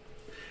know,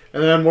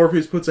 And then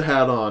Morpheus puts a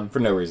hat on. for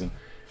no reason.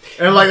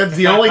 And like that's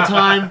the only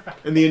time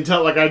in the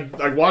entire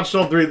I watched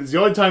all three. It's the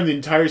only time in the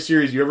entire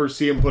series you ever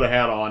see him put a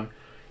hat on,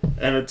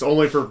 and it's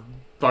only for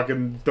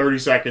fucking 30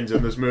 seconds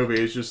in this movie.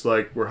 It's just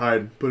like we're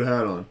hiding, put a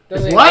hat on.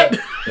 Doesn't What? Even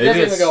go,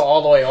 doesn't even go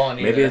all the way on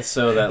either. Maybe it's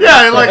so that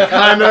Yeah, it like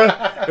kind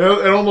of.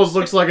 It almost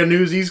looks like a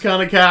Newsies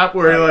kind of cap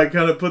where he like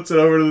kind of puts it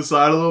over to the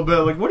side a little bit.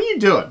 Like, what are you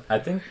doing? I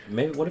think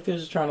maybe what if he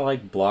was just trying to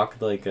like block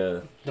like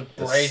a the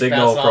the brace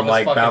signal bouncing from off like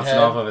his fucking bouncing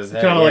head. off of his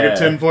head, Kind of like Yeah. a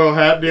tinfoil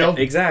hat deal.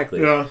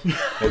 Exactly. Yeah.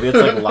 Maybe it's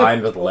like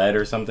lined with lead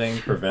or something.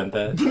 Prevent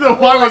that. No, why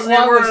Well, wasn't he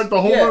why wearing was- it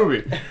the whole yeah.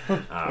 movie?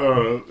 I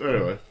don't know.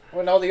 Anyway.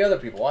 When all the other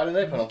people, why didn't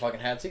they put on fucking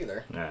hats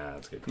either? Nah,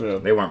 that's good. Yeah.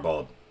 They weren't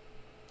bald.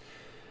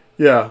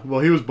 Yeah, well,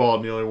 he was bald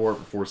and he only wore it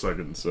for 4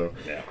 seconds, so.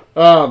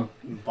 Yeah.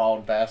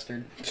 Bald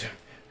bastard.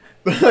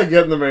 I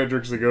get in the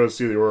Matrix to go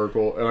see the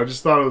Oracle, and I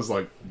just thought it was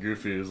like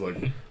goofy. It's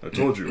like, I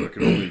told you I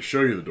could only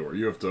show you the door.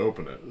 You have to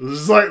open it. It's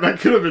just like that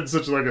could have been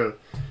such like a.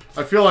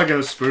 I feel like in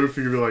a spoof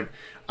you could be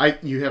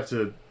like, you have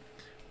to.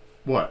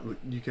 What?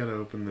 You gotta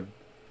open the.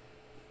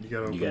 You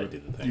gotta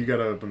do the thing. You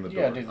gotta open the You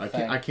door. gotta do the I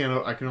thing.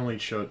 can't. I can only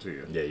show it to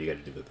you. Yeah, you got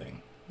to do the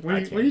thing. What I are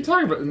you, can't what are you do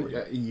talking the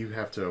about? thing for you. You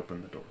have to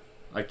open the door.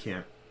 I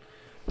can't.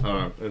 I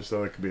don't know. I just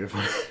thought it could be a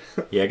fun.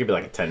 Yeah, it could be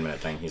like a 10-minute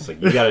thing. He's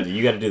like, you gotta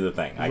do the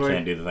thing. I Like-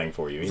 can't do the thing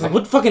for you. He's like,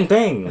 what fucking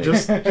thing? Like,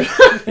 Just.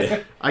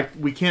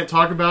 We can't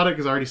talk about it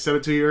because I already said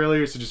it to you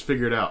earlier. So just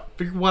figure it out.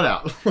 Figure what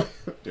out?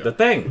 the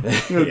thing.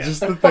 Yeah, Yeah.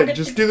 just the thing.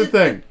 Just do the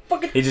thing.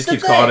 He just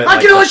keeps calling it. I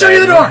like, can only show you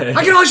the door! thing.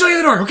 I can only show you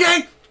the door,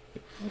 okay?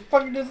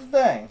 Fucking do the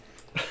thing.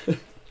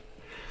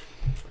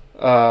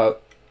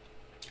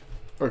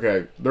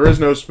 Okay, there is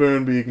no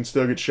spoon, but you can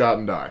still get shot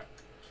and die.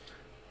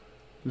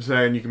 I'm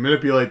saying you can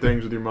manipulate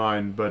things with your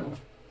mind, but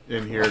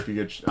in here, if you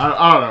get,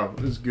 I don't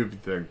know, it's a goofy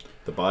thing.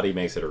 The body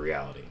makes it a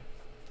reality.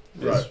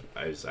 Right.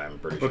 I'm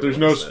pretty sure. But there's what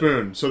no he said.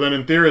 spoon, so then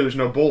in theory, there's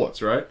no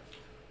bullets, right?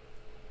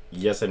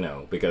 Yes and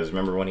no, because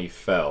remember when he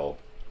fell,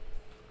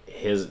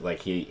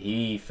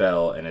 he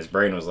fell and his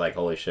brain was like,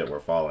 "Holy shit, we're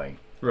falling!"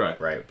 Right.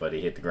 Right, but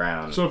he hit the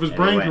ground. So if his and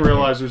he brain can went-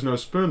 realize there's no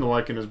spoon, then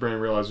why can his brain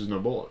realize there's no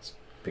bullets?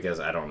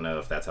 because I don't know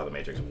if that's how the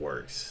Matrix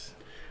works.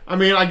 I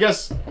mean, I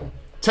guess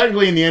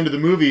technically in the end of the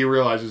movie, he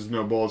realizes there's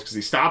no bullets because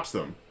he stops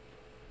them.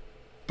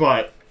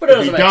 But But it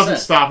if he doesn't make doesn't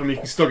sense. stop him, he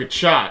can still get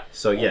shot.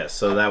 So yes,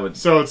 so that would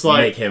So it's like,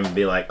 make him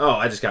be like, "Oh,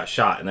 I just got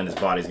shot," and then his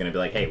body's gonna be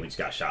like, "Hey, we just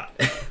got shot."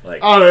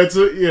 Like, I don't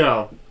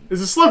know,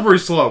 it's a slippery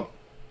slope.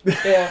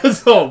 Yeah.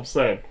 That's all I'm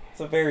saying.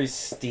 it's a very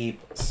steep,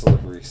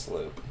 slippery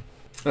slope.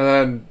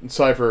 And then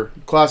Cypher,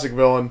 classic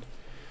villain.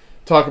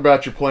 Talk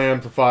about your plan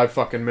for 5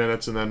 fucking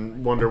minutes and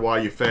then wonder why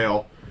you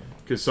fail.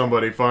 Because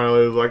somebody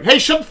finally was like, hey,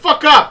 shut the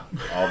fuck up!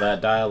 All that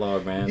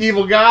dialogue, man.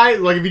 Evil guy.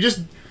 Like, if you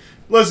just...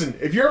 Listen,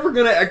 if you're ever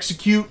going to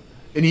execute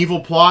an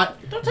evil plot,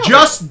 Don't tell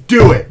just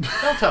do it.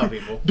 Don't tell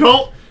people.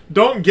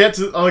 don't get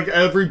to like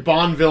every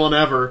Bond villain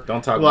ever.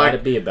 Don't talk like, bad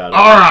to be about it.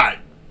 All right,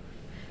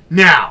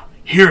 now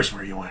here's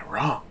where you went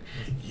wrong.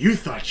 You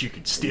thought you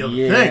could steal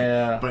the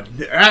thing, but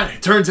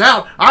it turns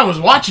out I was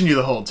watching you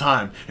the whole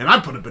time, and I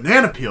put a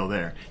banana peel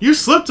there. You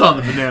slipped on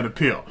the banana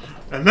peel.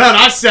 And then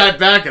I sat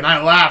back and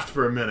I laughed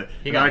for a minute.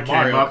 He got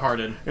Mario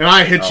Karted. And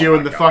I hit you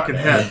in the fucking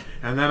head.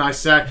 And then I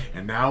sat,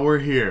 and now we're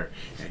here.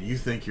 And you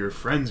think your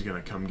friend's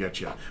gonna come get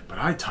you. But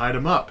I tied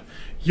him up.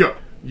 You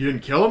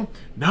didn't kill him?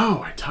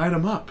 No, I tied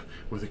him up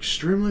with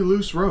extremely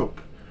loose rope.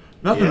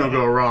 Nothing will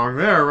go wrong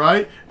there,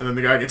 right? And then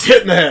the guy gets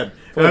hit in the head.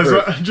 And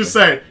I'm just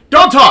saying,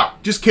 don't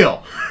talk, just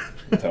kill.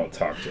 Don't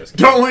talk, just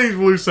kill. Don't leave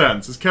loose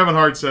ends. As Kevin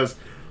Hart says,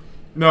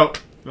 no.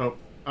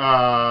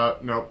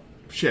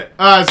 Shit.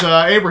 As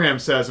Abraham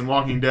says in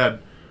Walking Dead,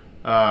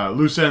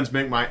 loose ends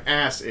make my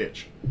ass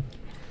itch.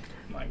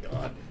 My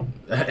God.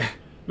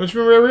 Don't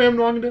you remember Abraham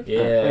in Walking Dead?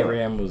 Yeah,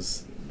 Abraham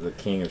was the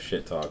king of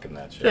shit talk in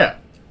that shit. Yeah.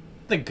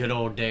 The good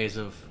old days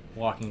of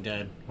Walking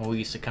Dead when we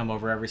used to come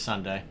over every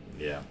Sunday.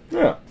 Yeah.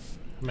 Yeah.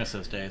 I miss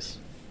those days.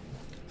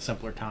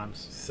 Simpler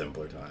times.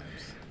 Simpler times.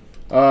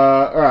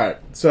 Alright,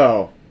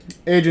 so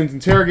agents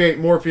interrogate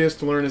Morpheus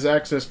to learn his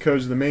access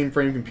codes to the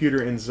mainframe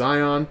computer in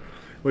Zion,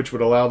 which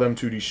would allow them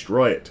to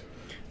destroy it.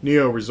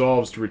 Neo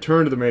resolves to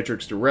return to the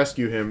Matrix to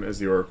rescue him, as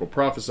the Oracle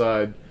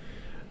prophesied.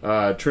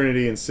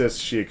 Trinity insists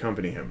she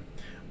accompany him.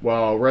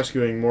 While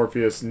rescuing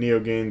Morpheus,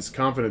 Neo gains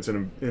confidence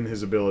in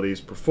his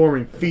abilities,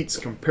 performing feats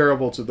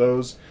comparable to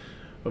those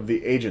of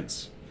the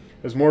agents.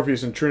 As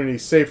Morpheus and Trinity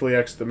safely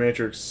exit the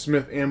Matrix,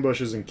 Smith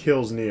ambushes and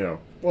kills Neo.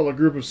 While a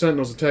group of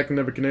Sentinels attack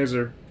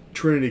Nebuchadnezzar,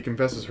 Trinity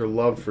confesses her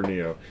love for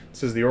Neo. It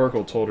says the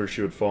Oracle told her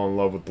she would fall in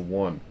love with the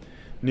One.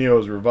 Neo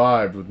is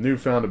revived with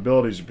newfound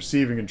abilities to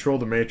perceive and control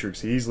the Matrix.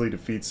 He easily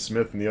defeats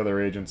Smith and the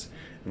other agents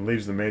and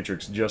leaves the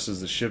Matrix just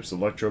as the ship's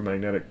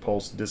electromagnetic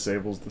pulse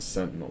disables the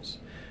Sentinels.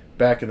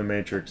 Back in the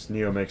Matrix,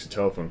 Neo makes a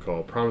telephone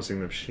call, promising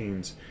the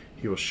machines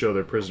he will show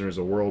their prisoners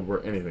a world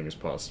where anything is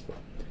possible.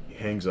 He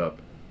hangs up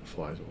and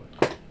flies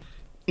away.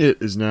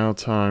 It is now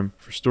time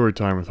for Story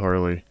Time with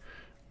Harley.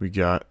 We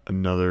got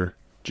another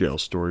jail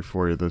story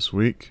for you this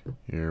week.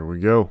 Here we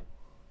go.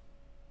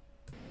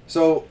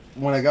 So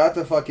when I got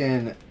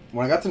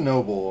to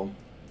Noble,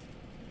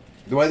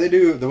 the way they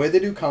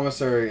do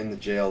commissary in the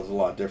jail is a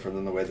lot different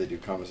than the way they do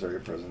commissary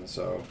in prison.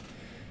 So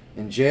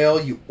in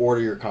jail, you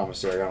order your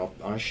commissary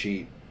on a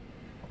sheet,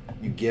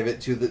 you give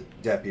it to the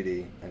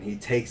deputy, and he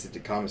takes it to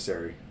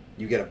commissary.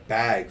 You get a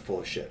bag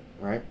full of shit,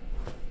 right?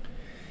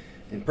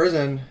 In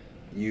prison,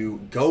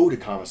 you go to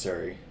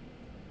commissary,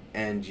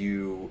 and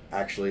you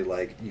actually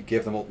you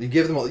give them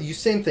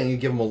same thing. You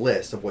give them a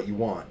list of what you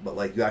want, but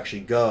you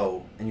actually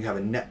go and you have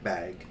a net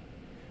bag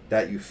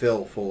that you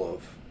fill full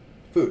of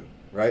food,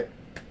 right?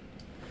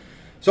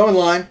 So I'm in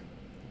line.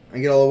 I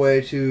get all the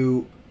way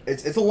to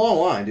it's a long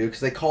line, dude,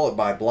 because they call it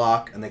by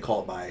block and they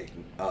call it by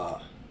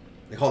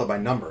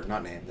number,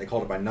 not name. They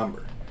called it by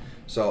number.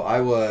 So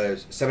I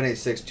was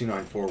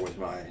 786-294 was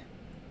my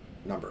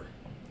number.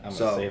 I'm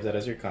going to save that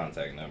as your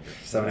contact number.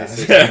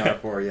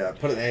 786-294, yeah.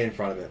 Put an A in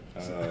front of it.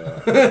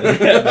 No,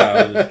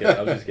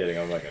 I was just kidding.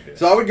 I'm not going to do that.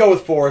 So I would go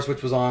with Forrest,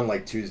 which was on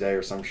Tuesday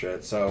or some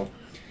shit. So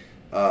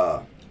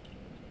the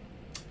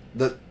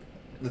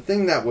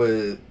thing that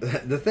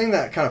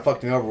kind of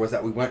fucked me over was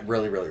that we went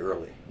really, really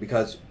early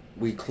because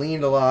we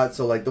cleaned a lot.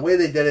 So the way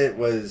they did it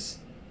was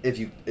if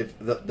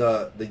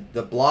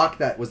the block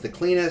that was the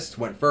cleanest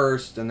went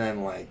first, and then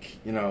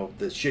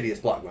the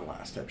shittiest block went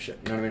last type shit.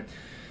 You know what I mean?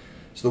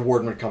 So the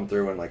warden would come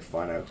through and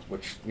find out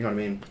which, you know what I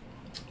mean?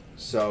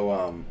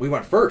 So we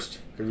went first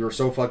because we were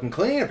so fucking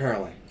clean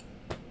apparently.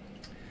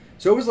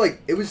 So it was I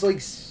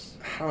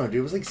don't know, dude,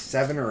 it was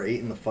 7 or 8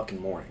 in the fucking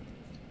morning.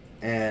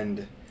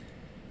 And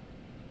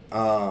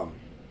I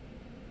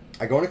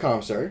go into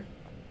commissary.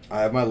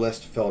 I have my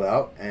list filled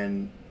out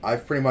and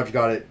I've pretty much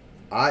got it.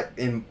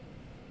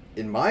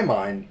 In my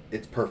mind,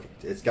 it's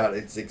perfect.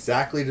 It's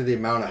exactly to the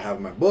amount I have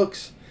in my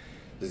books.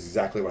 This is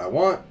exactly what I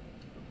want.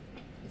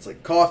 It's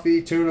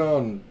coffee, tuna,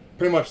 and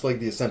pretty much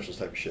the essentials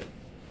type of shit.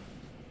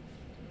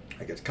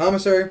 I get to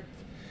commissary.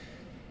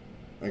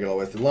 I get all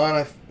the way through the line.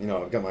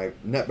 I've got my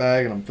net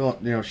bag and I'm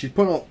filling. She's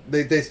putting all.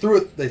 They throw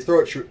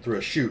it through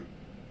a chute,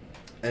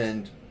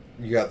 and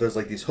there's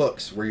these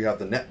hooks where you have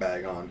the net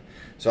bag on.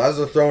 So as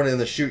they're throwing it in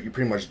the chute, you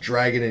pretty much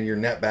drag it in your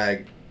net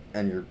bag,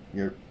 and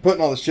you're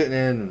putting all the shit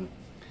in, and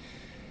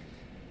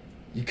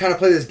you kind of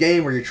play this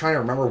game where you're trying to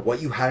remember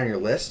what you had on your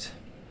list.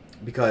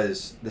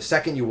 Because the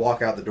second you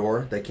walk out the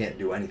door, they can't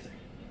do anything,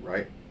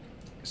 right?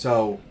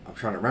 So I'm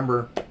trying to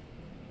remember,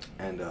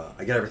 and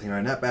I get everything in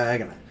my net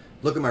bag, and I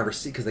look at my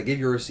receipt because they give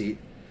you a receipt.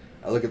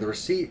 I look at the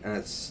receipt, and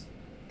it's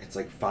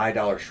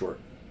 $5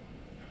 short.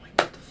 I'm like,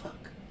 what the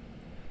fuck?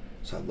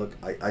 So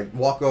I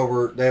walk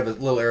over. They have a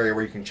little area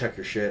where you can check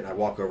your shit. And I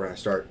walk over and I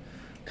start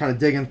kind of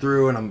digging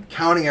through, and I'm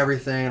counting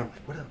everything. And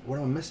I'm like, what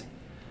am I missing?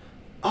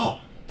 Oh,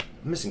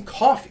 I'm missing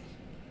coffee,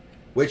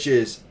 which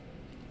is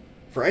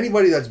for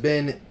anybody that's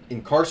been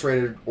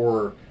incarcerated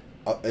or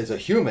as a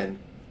human,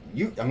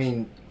 you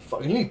need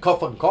fucking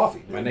coffee,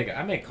 dude. My nigga,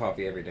 I make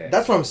coffee every day.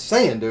 That's what I'm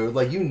saying,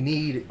 dude. You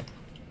need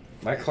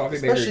My coffee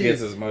maker Especially-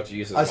 gets as much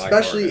use as my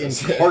especially car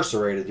does.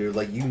 incarcerated, dude.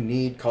 Like, you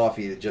need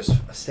coffee to just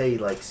stay,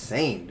 like,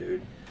 sane,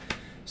 dude.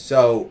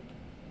 So,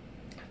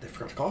 they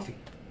forgot the coffee.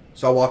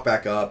 So I walk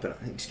back up and,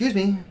 excuse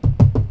me,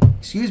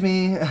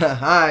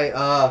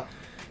 hi,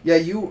 yeah,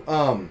 you,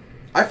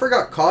 I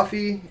forgot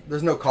coffee.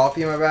 There's no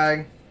coffee in my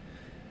bag.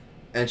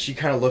 And she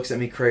kind of looks at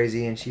me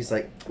crazy, and she's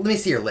like, let me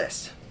see your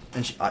list.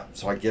 And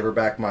so I give her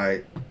back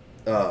my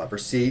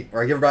receipt,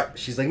 or I give her back,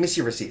 she's like, let me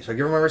see your receipt. So I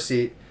give her my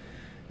receipt,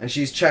 and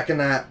she's checking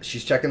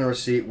the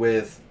receipt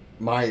with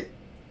my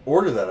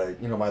order that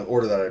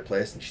I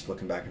placed, and she's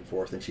looking back and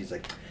forth, and she's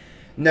like,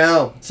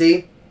 no,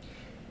 see,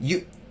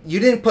 you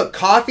didn't put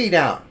coffee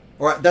down.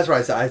 Or that's what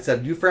I said. I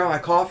said, you forgot my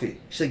coffee.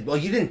 She's like, well,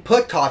 you didn't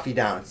put coffee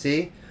down,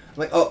 see? I'm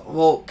like, oh,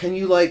 well, can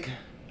you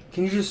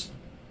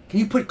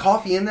put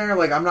coffee in there?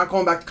 Like, I'm not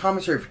going back to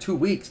commissary for 2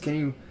 weeks. Can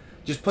you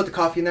just put the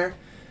coffee in there?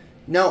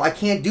 No, I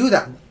can't do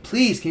that.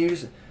 Please, can you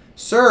just...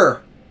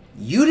 Sir,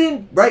 you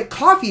didn't write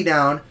coffee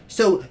down,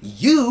 so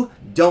you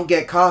don't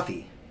get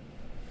coffee.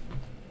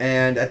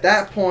 And at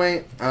that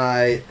point,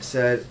 I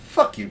said,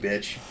 fuck you,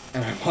 bitch.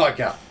 And I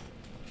walk out.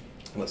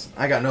 Listen,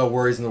 I got no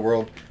worries in the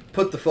world.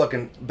 Put the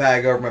fucking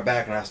bag over my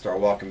back, and I start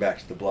walking back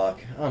to the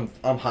block. I'm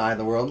high in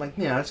the world. I'm like,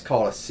 yeah, let's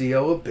call a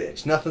CO a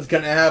bitch. Nothing's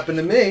gonna happen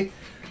to me.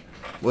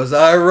 Was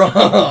I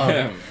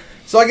wrong?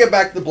 So I get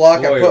back to the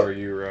block. Boy, were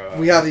you wrong.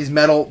 We have these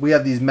metal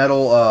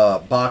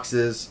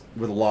boxes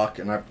with a lock,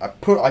 and I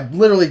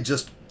literally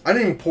just, I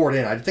didn't even pour it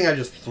in. I think I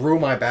just threw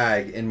my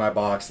bag in my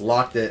box,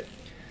 locked it.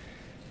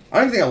 I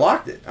don't even think I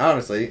locked it,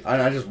 honestly.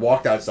 I just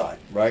walked outside,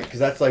 right? Because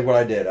that's like what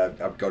I did. I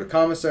would go to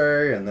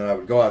commissary, and then I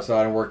would go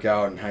outside and work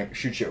out and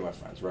shoot shit with my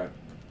friends, right?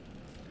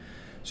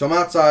 So I'm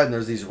outside, and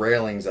there's these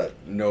railings at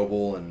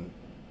Noble, and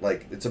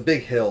like it's a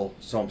big hill.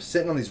 So I'm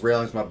sitting on these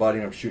railings with my buddy,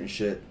 and I'm shooting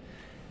shit.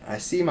 And I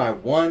see my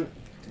one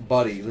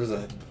buddy.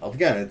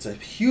 It's a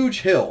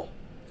huge hill,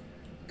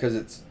 because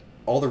it's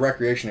all the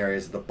recreation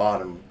areas at the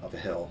bottom of the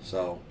hill.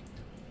 So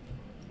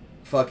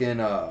fucking,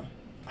 I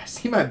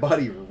see my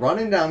buddy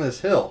running down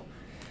this hill.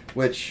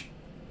 Which,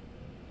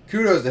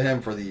 kudos to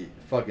him for the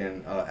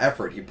fucking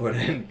effort he put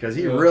in, because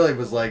he really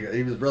was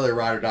really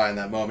ride or die in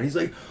that moment. He's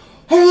like,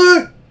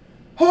 Harley!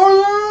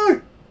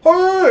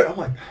 I'm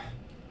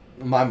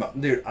like,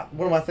 dude,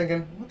 what am I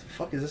thinking? What the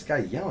fuck is this guy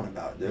yelling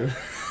about, dude?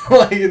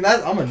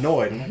 I'm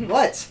annoyed. I'm like,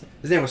 what?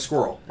 His name was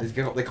Squirrel.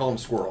 They call him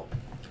Squirrel.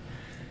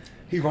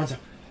 He runs up,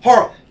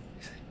 Harley!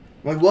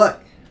 I'm like,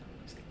 what?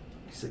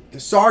 He's like, the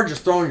Sarge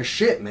is throwing your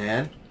shit,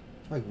 man.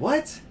 I'm like,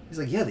 what? He's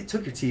like, yeah, they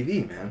took your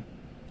TV, man.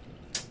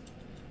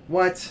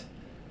 What?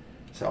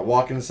 So I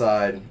walk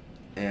inside,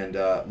 and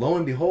lo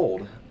and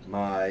behold,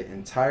 my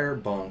entire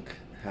bunk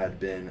had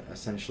been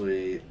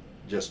essentially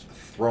just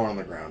thrown on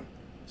the ground.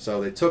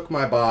 So they took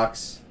my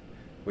box,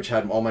 which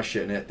had all my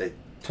shit in it. They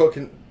took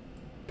and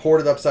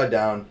poured it upside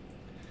down,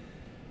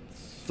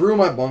 threw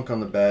my bunk on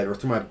the bed, or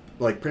threw my,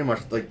 like, pretty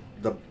much like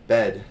the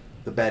bedding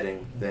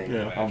thing,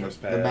 the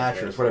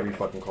mattress, whatever you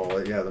fucking call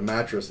it. Yeah, the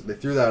mattress. They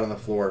threw that on the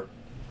floor.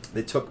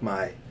 They took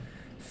my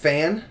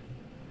fan,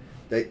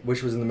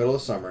 which was in the middle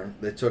of summer.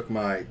 They took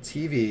my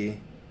TV.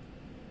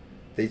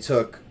 They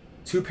took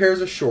 2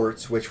 pairs of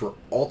shorts, which were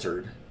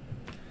altered.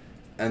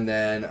 And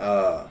then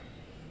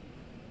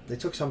they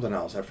took something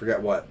else. I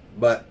forget what.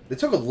 But they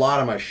took a lot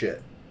of my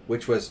shit,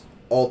 which was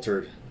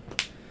altered.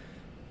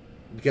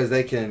 Because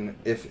they can,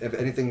 if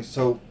anything,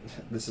 so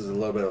this is a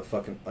little bit of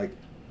fucking, like,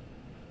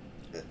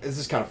 this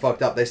is kind of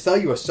fucked up. They sell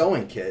you a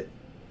sewing kit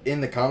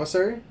in the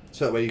commissary,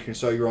 so that way you can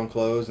sew your own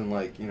clothes and,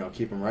 like, you know,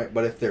 keep them right.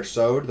 But if they're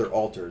sewed, they're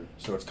altered,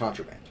 so it's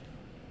contraband.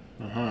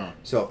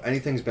 So if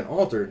anything's been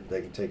altered,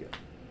 they can take it.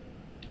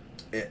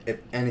 If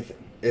anything,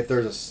 if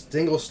there's a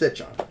single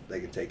stitch on it, they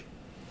can take it.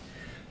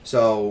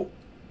 So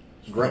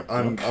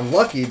I'm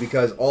lucky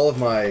because all of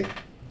my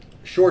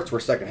shorts were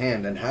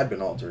secondhand and had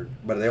been altered,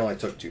 but they only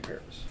took 2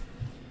 pairs.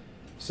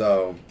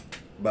 So,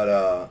 but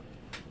I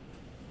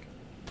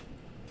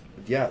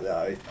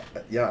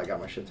got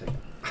my shit taken.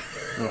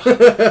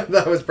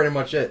 That was pretty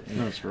much it.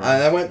 That's right.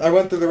 I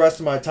went through the rest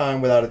of my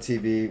time without a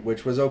TV,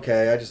 which was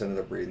okay. I just ended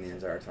up reading the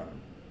entire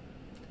time.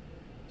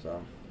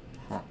 So,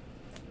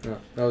 yeah,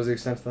 that was the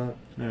extent of that.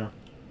 Yeah.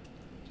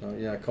 So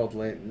yeah, I called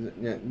late.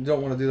 Yeah, you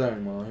don't want to do that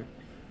anymore, right?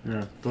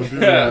 Yeah. Don't do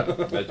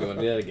that. Bet you want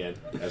to do that again.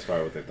 That's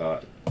probably what they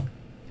thought.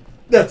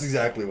 That's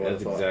exactly what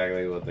That's I thought.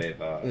 exactly what they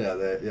thought.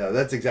 Yeah,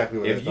 that's exactly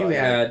what I If thought. you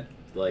had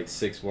like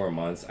 6 more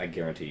months, I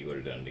guarantee you would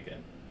have done it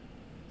again.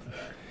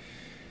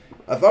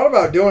 I thought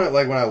about doing it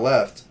like when I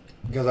left,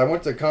 because I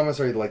went to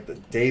commissary like the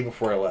day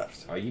before I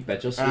left. Oh, you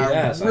bet your sweet And I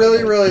ass.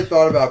 really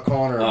thought about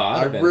calling her. Oh, I'd I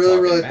have been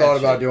really talking thought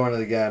mad about shit. doing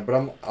it again,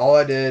 but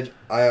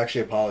I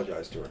actually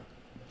apologized to her.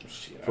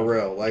 Shit, For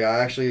real. Like, I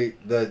actually,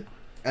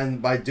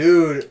 my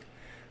dude,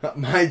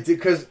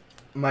 because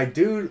my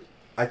dude,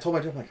 I told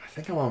my dude, I'm like, I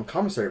think I'm on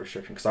commissary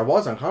restriction, because I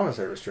was on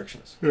commissary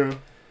restrictions. Yeah.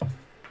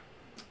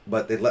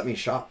 But they let me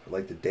shop,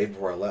 like, the day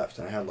before I left,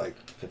 and I had, like,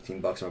 $15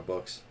 in my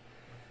books.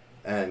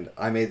 And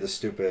I made the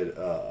stupid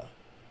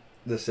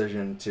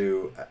decision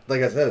to,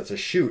 like I said, it's a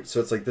chute, so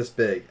it's, like, this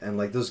big, and,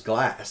 like, there's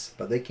glass,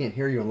 but they can't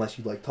hear you unless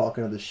you, like, talk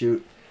into the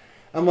chute.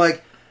 I'm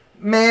like,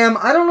 ma'am,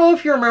 I don't know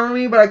if you remember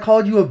me, but I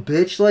called you a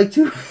bitch like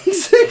 2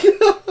 weeks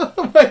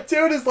ago. My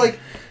dude is like,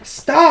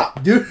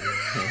 stop, dude.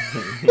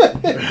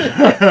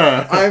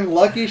 I'm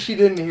lucky she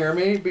didn't hear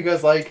me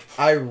because, like,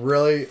 I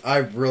really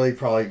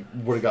probably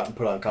would have gotten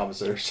put on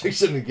commissary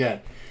restriction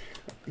again.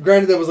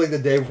 Granted, that was like the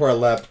day before I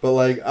left, but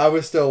like, I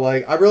was still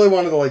like, I really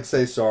wanted to like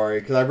say sorry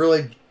because I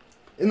really,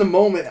 in the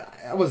moment,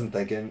 I wasn't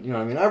thinking, you know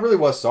what I mean? I really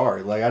was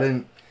sorry. Like, I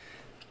didn't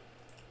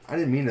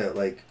mean to,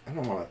 like, I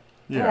don't want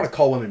to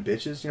call women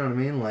bitches, you know what I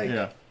mean? Like,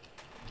 Yeah.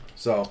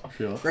 So, I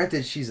feel it.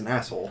 granted, she's an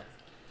asshole.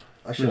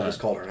 I should have just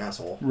called her an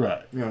asshole.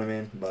 Right. You know what I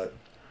mean? But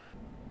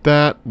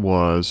That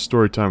was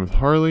Storytime with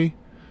Harley.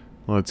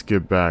 Let's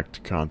get back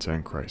to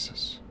Content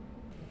Crisis.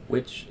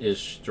 Which is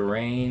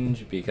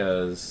strange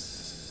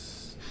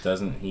because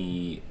doesn't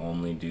he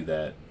only do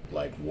that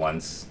like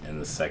once in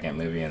the second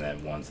movie and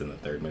then once in the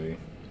third movie?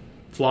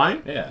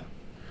 Flying? Yeah.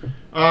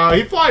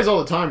 He flies all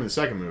the time in the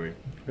second movie.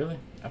 Really?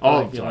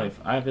 All the time.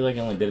 I feel like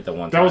he only did it the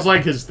one time. That was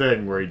like his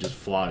thing where he just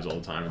flies all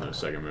the time in the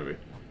second movie.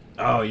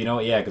 Oh, you know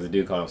what? Yeah, because the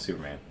dude called him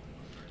Superman.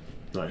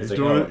 Like, He's he's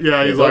like, doing oh, it.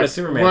 Yeah, he's he's doing like, a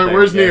Superman "Where- thing,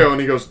 where's yeah." Neo?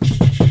 And he goes,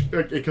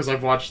 because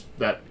I've watched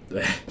that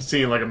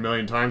scene like a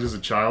million times as a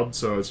child,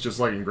 so it's just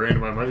like ingrained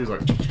in my mind. He's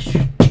like,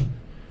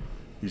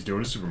 he's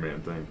doing a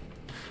Superman thing.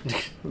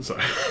 So,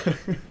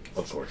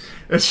 Of course.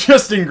 it's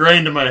just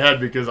ingrained in my head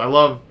because I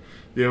love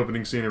the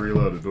opening scene of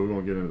Reloaded, but we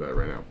won't get into that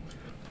right now.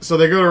 So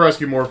they go to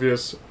rescue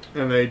Morpheus,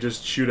 and they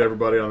just shoot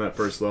everybody on that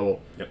first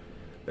level. Yep.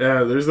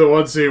 Yeah, there's the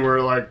one scene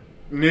where, like,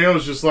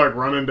 Neo's just, like,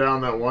 running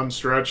down that one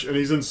stretch, and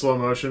he's in slow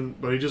motion,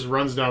 but he just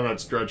runs down that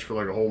stretch for,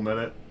 like, a whole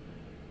minute.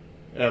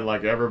 And,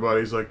 like,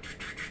 everybody's, like...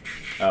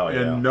 Oh, yeah.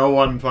 And no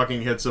one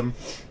fucking hits him.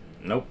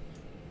 Nope.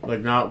 Like,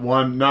 not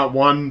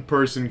one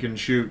person can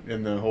shoot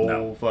in the whole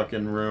No.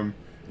 fucking room.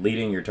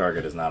 Leading your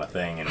target is not a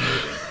thing in a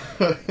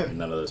movie.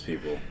 None of those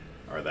people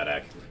are that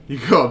accurate. You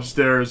go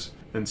upstairs,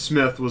 and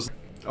Smith was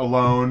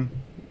alone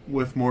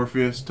with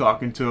Morpheus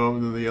talking to him,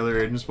 and then the other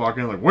agents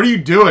walking in like, "What are you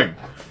doing?"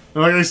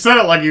 And like they said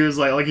it like he was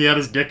like he had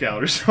his dick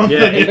out or something.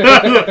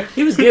 Yeah,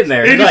 he was getting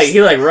there. He He just-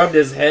 like rubbed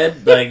his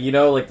head, like, you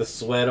know, like the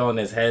sweat on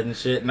his head and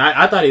shit. And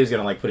I thought he was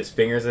gonna like put his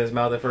fingers in his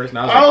mouth at first, and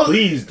I was like,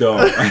 please don't.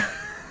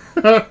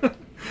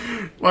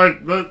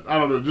 Like that, I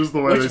don't know, just the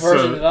way Which they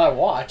version said did it. I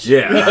watch?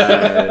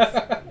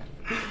 Yeah.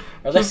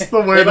 Are they, Just the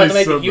way they about they to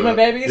make said the human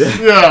that. babies?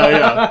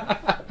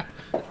 Yeah.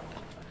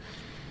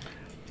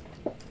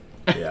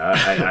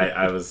 Yeah,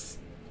 I was.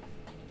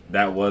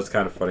 That was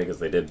kind of funny because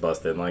they did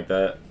bust in like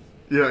that.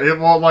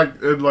 Well,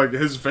 like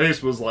his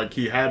face was like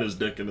he had his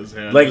dick in his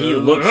hand. Like he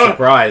looked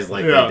surprised,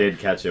 like Yeah. they did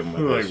catch him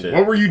with Like, this shit.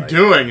 what were you Like,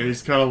 doing? And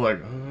he's kind of like,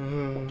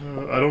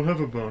 I don't have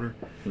a boner.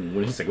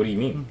 When he's like, "What do you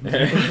mean?"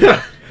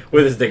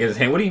 With his dick in his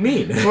hand, what do you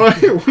mean? What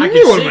do you I mean,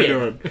 can what see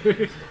am I it.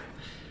 doing?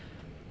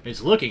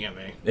 It's looking at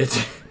me.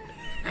 It's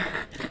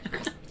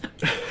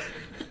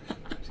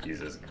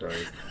Jesus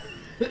Christ.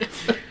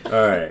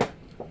 All right.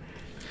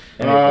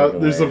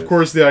 There's of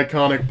course the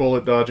iconic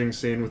bullet dodging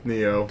scene with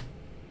Neo.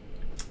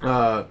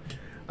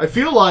 I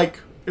feel like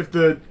if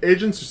the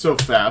agents are so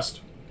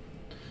fast,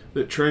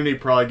 that Trinity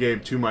probably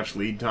gave too much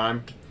lead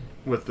time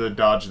with the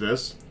dodge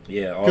this.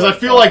 Yeah, Because I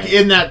feel like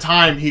in that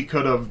time he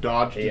could have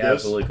dodged he this.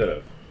 absolutely could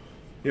have.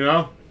 You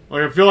know,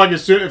 like I feel like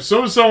as soon as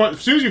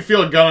you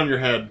feel a gun on your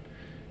head,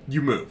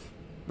 you move,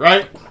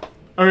 right?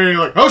 I mean, you're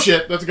like, oh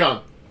shit, that's a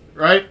gun,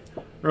 right?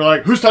 Or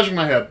like, who's touching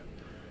my head,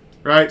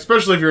 right?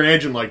 Especially if you're an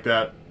agent like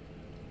that.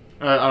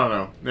 I don't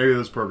know. Maybe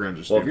those programs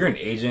are stupid. Well, if you're an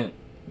agent,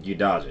 you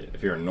dodge it.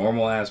 If you're a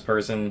normal ass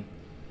person,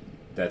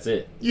 that's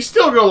it. You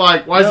still go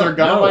like, why is there a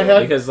gun on no, my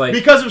head?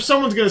 because if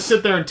someone's gonna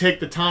sit there and take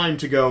the time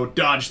to go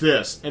dodge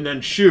this and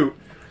then shoot,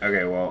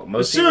 Okay, well, as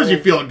most soon people, as you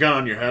feel a gun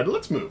on your head,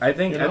 let's move. I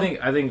think you know?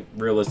 I think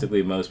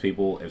realistically, most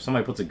people, if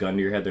somebody puts a gun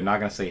to your head, they're not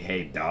gonna say,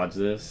 "Hey, dodge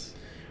this."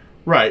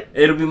 Right.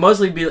 It'll be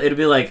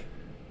like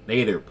they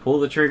either pull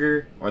the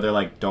trigger or they're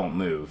like, "Don't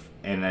move."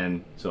 And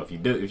then so if you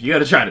got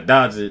to try to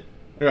dodge it,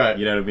 Right.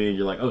 you know what I mean?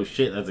 You're like, "Oh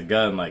shit, that's a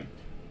gun!" Like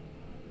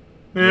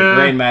Yeah. your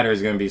brain matter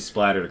is gonna be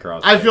splattered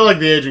across. I feel like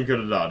the agent could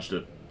have dodged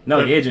it.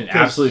 no, the agent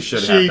 'Cause absolutely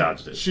should have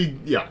dodged it.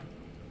 Yeah.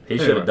 He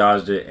should have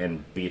dodged it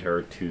and beat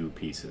her to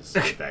pieces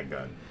with that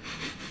gun.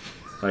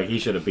 Like, he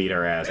should have beat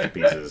her ass to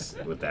pieces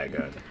with that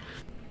gun.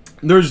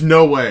 There's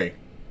no way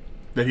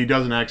that he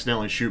doesn't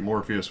accidentally shoot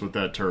Morpheus with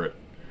that turret.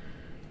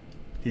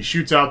 He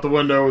shoots out the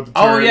window with the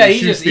turret. Oh, yeah, he he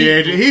shoots just- the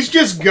agent. He's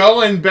just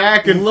going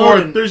back and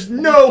Loading. forth. There's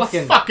no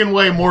Fucking- fucking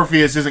way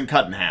Morpheus isn't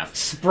cut in half.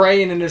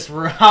 Spraying in this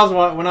room.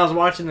 When I was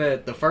watching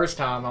it the first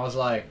time, I was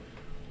like,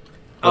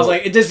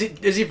 is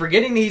he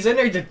forgetting he's in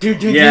there?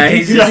 Yeah,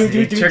 he's just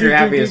trigger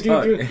happy as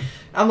fuck.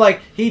 I'm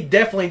like, he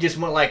definitely just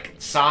went like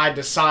side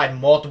to side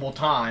multiple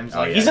times.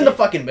 Like yeah, he's in the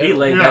fucking middle. He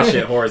laid Yeah. that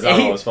shit horizontal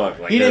He- as fuck.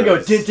 Like, he didn't there go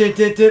was-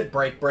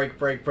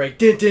 break,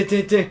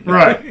 din.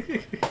 Right.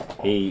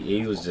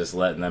 He was just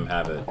letting them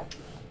have it.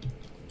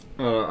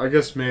 I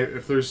guess maybe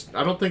if there's...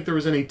 I don't think there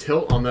was any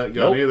tilt on that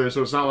gun Nope. either,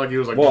 so it's not like he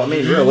was like... Well, I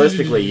mean,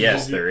 realistically,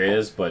 yes, there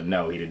is, but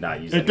no, he did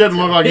not use It didn't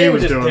look like he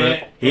was doing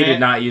it. He did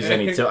not use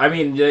any tilt. I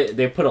mean,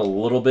 they put a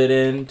little bit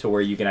in to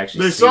where you can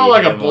actually They see saw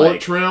like a him, bullet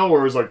like, trail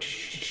where it was like...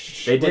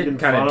 bitch. They did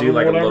kind of do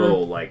like a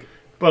little like.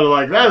 But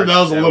like that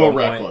was a at little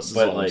one point, reckless. Is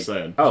but all like, I'm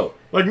saying. oh,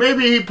 Like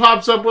maybe he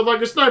pops up with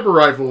like a sniper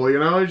rifle. You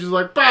know, he's just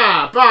like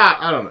bah bah.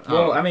 I don't know.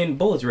 well, I mean,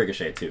 bullets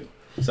ricochet too.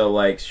 So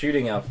like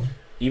shooting up,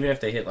 even if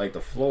they hit like the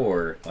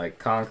floor, like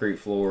concrete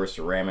floor,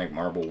 ceramic,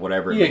 marble,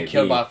 whatever. You it may get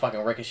killed be, by a fucking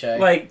ricochet.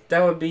 like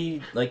that would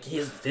be like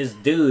his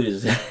dude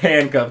is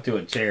handcuffed to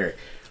a chair.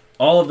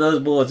 All of those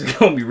bullets are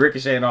gonna be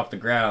ricocheting off the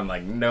ground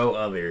like no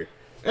other.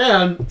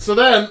 And so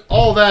then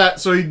all that,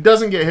 so he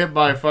doesn't get hit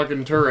by a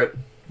fucking turret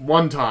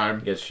one time,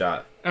 Gets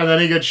shot. and then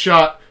he gets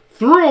shot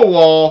through a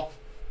wall,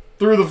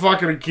 through the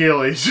fucking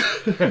Achilles.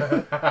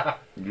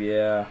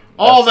 Yeah.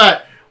 all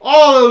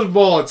those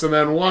bullets, and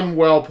then one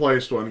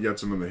well-placed one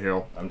gets him in the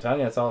heel. I'm telling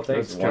you, that's all it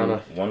takes.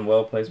 That's One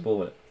well placed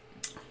bullet.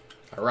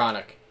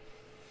 Ironic.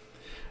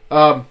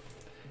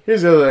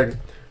 Here's the other thing.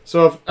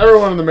 So if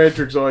everyone in the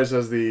Matrix always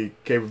has the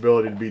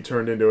capability to be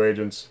turned into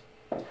agents,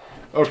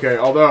 okay,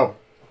 although...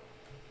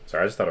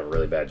 Sorry, I just thought of a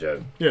really bad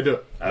joke. Yeah, do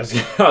it. I was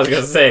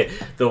gonna say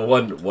the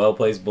one well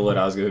placed bullet.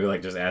 I was gonna be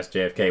like just ask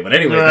JFK, but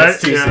anyway, Right, that's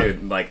too yeah.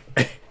 soon. Like,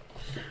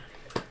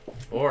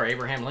 Or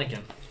Abraham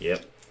Lincoln.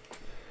 yep.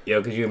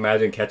 Yo, could you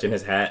imagine catching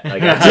his hat?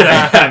 Like, after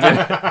that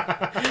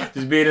happened?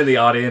 Just being in the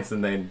audience,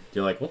 and then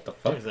you're like, "What the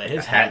fuck?"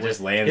 His hat just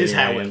lands. His in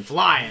hat your went hand.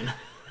 flying.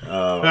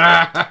 Oh,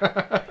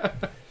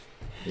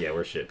 yeah,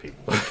 we're shit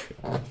people.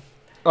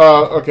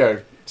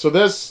 Okay, so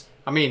this...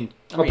 I mean,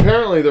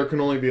 Apparently there can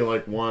only be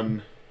like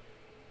one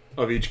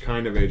of each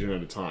kind of agent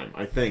at a time.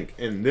 I think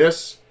in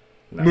this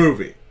No.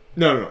 movie.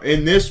 No.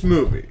 In this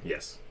movie,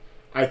 Yes,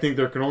 I think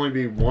there can only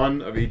be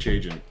one of each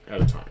agent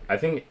at a time. I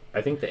think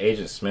the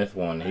Agent Smith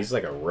one. He's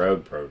like a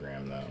rogue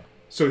program though.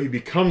 So he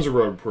becomes a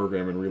rogue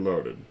program and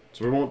Reloaded.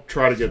 So we won't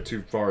try to get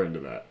too far into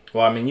that.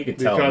 Well, I mean, you can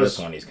tell in Because- this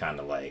one he's kind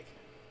of like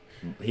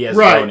he has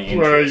Right, his own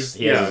where interests.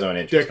 he's He has his own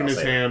interests. dick in I'll his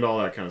say that. hand, all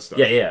that kind of stuff.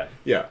 Yeah.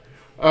 Yeah.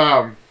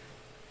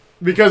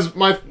 Because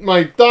my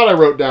thought I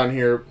wrote down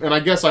here, and I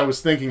guess I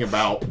was thinking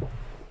about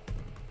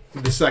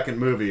the second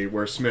movie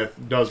where Smith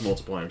does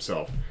multiply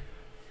himself.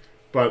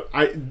 But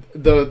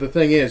the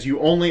thing is, you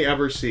only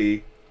ever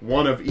see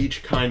one of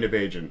each kind of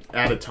agent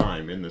at a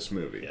time in this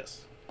movie.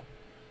 Yes.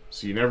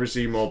 So you never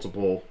see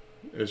multiple.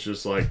 It's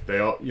just like they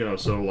all,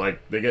 so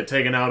like they get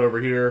taken out over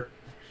here.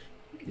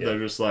 Yeah. They're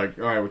just like,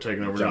 all right, we're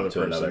taking over Jump another to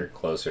person. another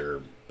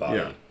closer body.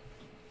 Yeah.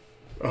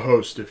 A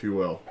host, if you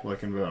will,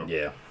 like in Venom.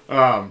 Yeah.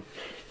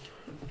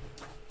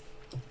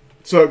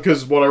 So,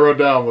 because what I wrote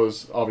down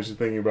was obviously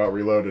thinking about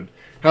Reloaded.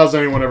 How's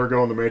anyone ever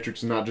go in the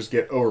Matrix and not just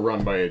get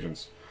overrun by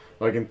agents?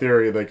 Like in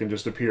theory, they can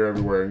just appear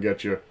everywhere and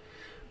get you.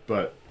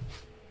 But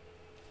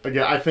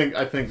again, I think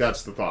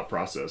that's the thought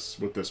process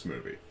with this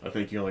movie. I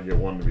think you only get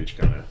one of each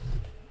kind of.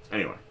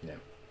 Anyway. Yeah.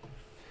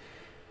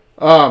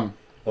 Um.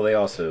 Well, they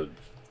also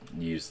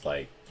use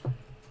like,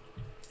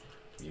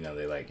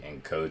 they like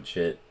encode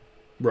shit,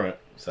 Right.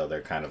 so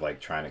they're kind of like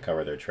trying to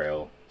cover their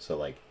trail. So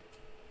like,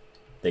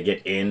 they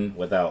get in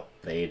without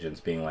the agents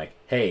being like,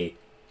 "Hey,"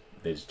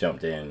 they just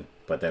jumped in,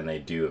 but then they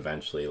do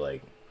eventually,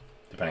 like,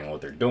 depending on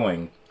what they're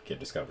doing, get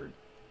discovered.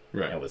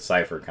 Right. And with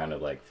Cypher kind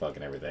of like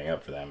fucking everything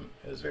up for them,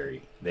 it was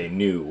they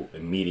knew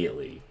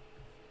immediately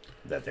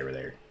that they were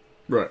there.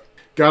 Right.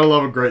 Gotta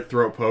love a great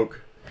throat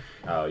poke.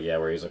 Oh yeah,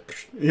 where he's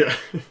like, Yeah.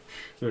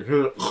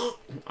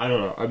 I don't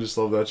know. I just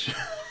love that shit.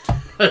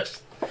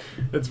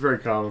 It's very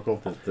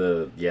comical.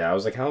 I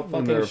was like, how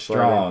When they're fucking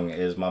strong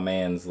is my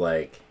man's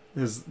like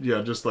Just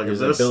like his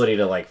this. ability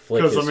to like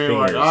flick 'Cause, his I mean,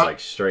 like,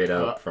 fingers straight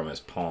up from his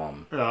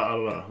palm. Yeah, I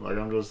don't know.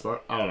 Like,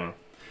 I don't know.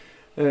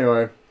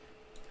 Anyway.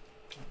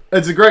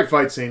 It's a great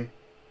fight scene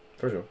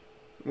For sure.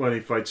 when he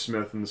fights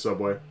Smith in the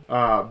subway.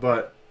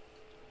 But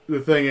the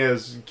thing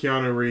is,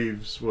 Keanu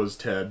Reeves was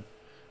Ted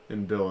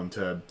in Bill and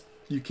Ted.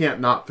 You can't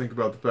not think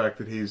about the fact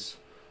that he's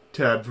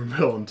Ted from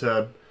Bill and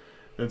Ted.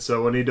 And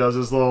so when he does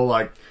his little,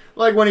 like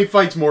when he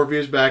fights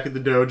Morpheus back at the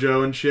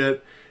dojo and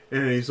shit,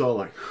 and he's all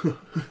like,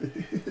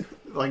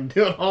 like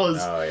doing all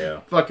his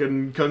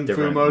fucking kung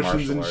fu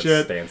motions and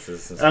shit.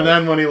 Stances and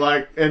then when he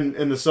like,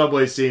 in the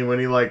subway scene, when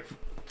he like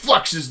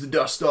fluxes the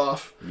dust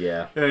off.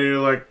 Yeah. And you're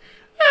like,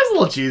 that's a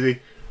little cheesy.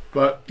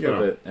 But, you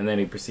know. And then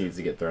he proceeds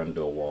to get thrown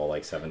into a wall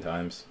like 7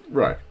 times.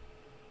 Right.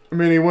 I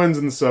mean, he wins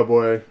in the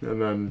subway,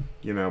 and then,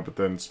 but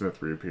then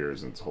Smith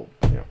reappears, and it's whole,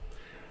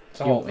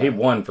 He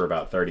won for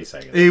about 30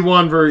 seconds. He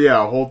won for,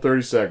 a whole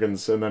 30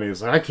 seconds, and then he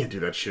was like, I can't do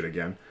that shit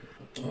again.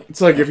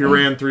 It's like if you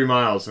ran 3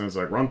 miles, and it's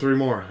like, run 3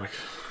 more. I'm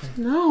like,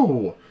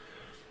 no.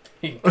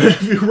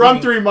 If you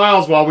run 3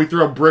 miles while we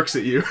throw bricks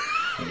at you,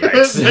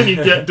 then you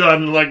get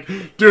done and, like,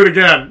 do it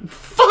again.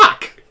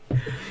 Fuck!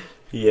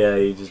 Yeah,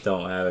 you just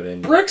don't have it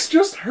in you. Bricks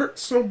just hurt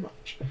so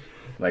much.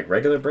 Like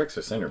regular bricks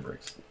or cinder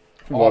bricks?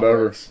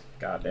 Whatever. Bricks.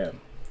 Goddamn.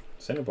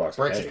 Cinder blocks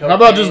Bricks are of heavy. How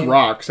about just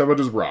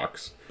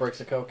rocks?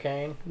 Bricks of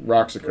cocaine.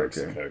 Rocks of Bricks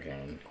of cocaine.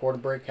 cocaine. Quarter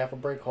brick, half a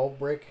brick, whole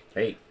brick.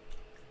 Hey.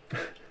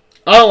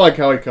 I don't like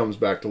how he comes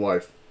back to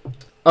life.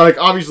 Like,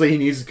 obviously he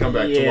needs to come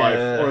back to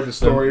life, or the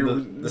story. The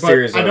but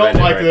series I would don't have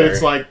ended like right that there.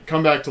 it's like,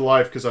 come back to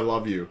life because I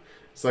love you.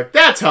 It's like,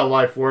 that's how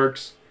life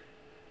works.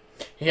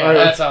 Yeah, I-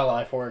 that's how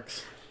life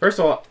works. First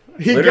of all,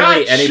 He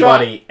literally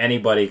got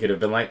anybody could have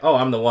been like, "Oh,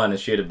 I'm the one," and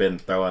she'd have been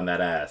throwing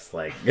that ass,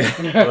 like, like,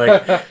 you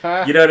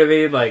know what I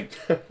mean? Like,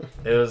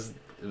 it's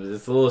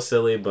a little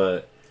silly,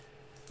 but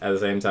at the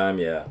same time,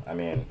 yeah. I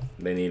mean,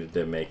 they needed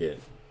to make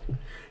it.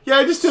 Yeah,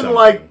 I just didn't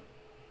something.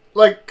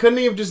 like, couldn't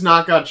he have just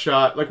not got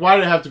shot? Like, why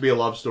did it have to be a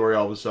love story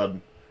all of a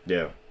sudden?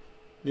 Yeah.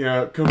 You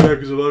know, come back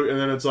because I love you. And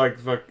then it's like,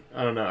 fuck,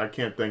 I don't know, I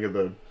can't think of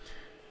the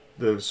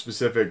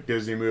specific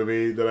Disney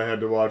movie that I had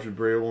to watch with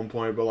Brie at one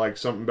point, but like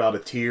something about a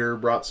tear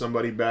brought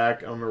somebody back.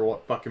 I don't remember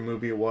what fucking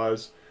movie it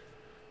was.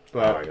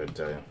 But I couldn't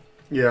tell you.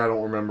 yeah, I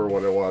don't remember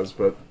what it was,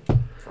 but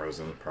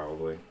Frozen,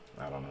 probably.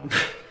 I don't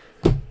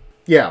know.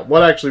 yeah,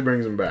 what actually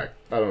brings him back?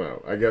 I don't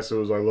know. I guess it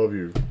was I love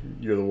you.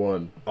 You're the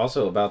one.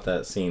 Also, about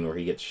that scene where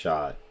he gets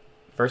shot.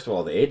 First of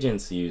all, the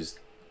agents used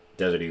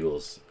Desert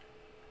Eagles.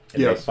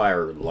 And Yes. they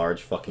fire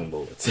large fucking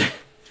bullets.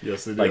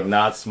 Yes, they did. Like,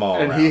 not small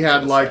and rounds he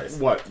had of like size.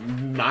 what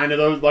 9 of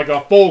those, like a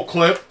full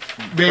clip,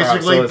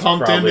 basically So it's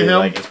pumped probably into him.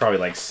 Like, it's probably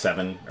like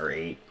 7 or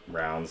 8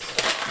 rounds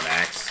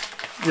max.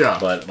 Yeah,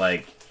 But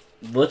like,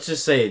 let's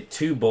just say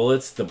 2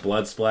 bullets, the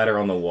blood splatter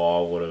on the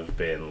wall would have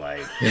been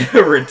like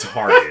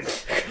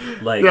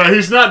retarded. Like, yeah,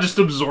 he's not just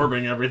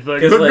absorbing everything.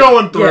 'Cause, They're like,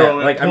 going through yeah, at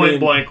like, I point mean,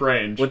 blank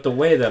range. with the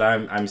way that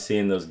I'm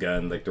seeing those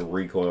guns, like the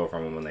recoil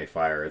from them when they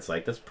fire, it's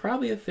like that's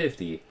probably a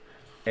 50.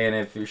 And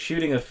if you're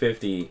shooting a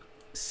 50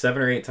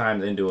 7 or 8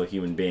 times into a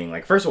human being,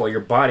 like, first of all, your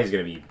body's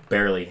gonna be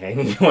barely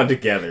hanging on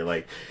together.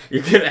 Like,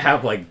 you're gonna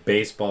have like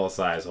baseball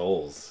size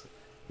holes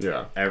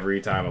Yeah, every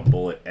time a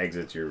bullet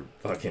exits your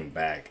fucking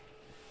back.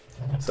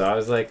 So I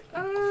was like,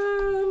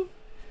 all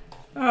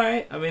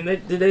right. I mean,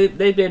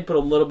 they did put a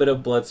little bit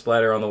of blood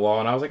splatter on the wall,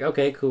 and I was like,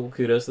 okay, cool,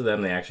 kudos to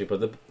them. They actually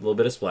put a little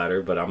bit of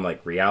splatter, but I'm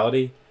like,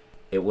 reality,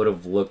 it would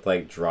have looked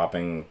like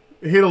dropping.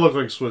 he'd have looked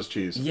like Swiss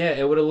cheese. Yeah,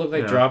 it would have looked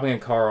like Yeah. dropping a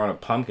car on a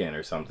pumpkin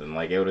or something.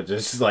 Like, it would have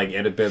just, like,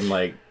 it'd have been,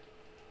 like,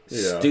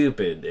 Yeah.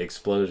 stupid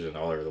explosion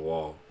all over the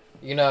wall.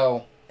 You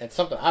know, it's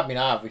something, I mean,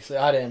 obviously,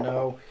 I didn't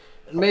know.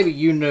 Maybe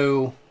you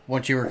knew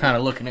once you were kind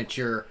of looking at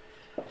your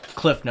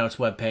Cliff Notes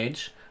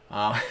webpage.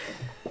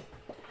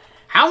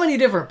 How many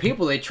different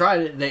people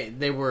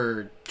they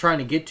were trying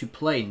to get to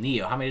play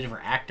Neo? How many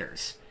different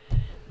actors?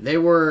 They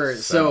were,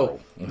 so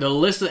Several. the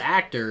list of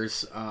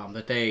actors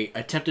that they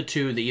attempted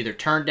to, they either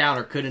turned down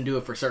or couldn't do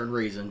it for certain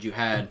reasons. You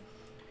had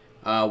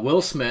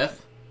Will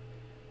Smith.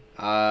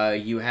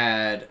 You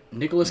had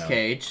Nicolas No.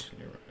 Cage.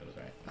 You're right, it was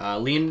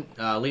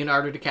right.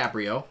 Leonardo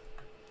DiCaprio,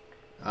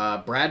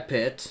 Brad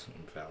Pitt,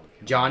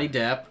 Johnny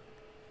Depp,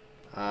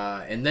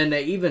 and then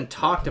they even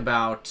talked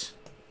about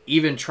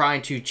even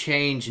trying to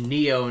change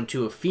Neo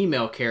into a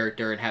female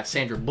character and have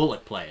Sandra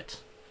Bullock play it.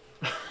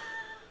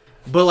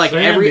 But like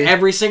Sandy.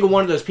 every single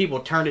one of those people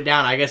turned it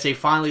down. I guess they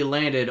finally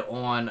landed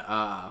on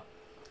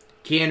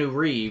Keanu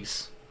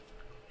Reeves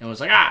and was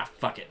like,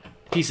 fuck it.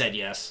 He said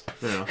yes.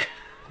 Yeah.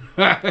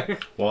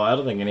 Well, I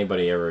don't think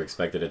anybody ever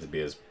expected it to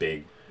be as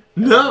big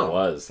as No. it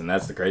was, and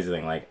that's the crazy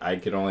thing. Like, I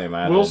could only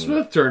imagine. Will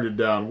Smith turned it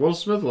down. Will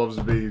Smith loves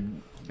to be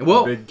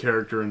Well- a big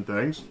character in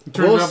things. He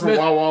turned Will it down Smith-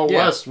 for Wild Wild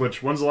yeah. West,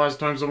 which, when's the last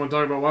time someone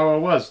talked about Wild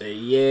Wild West?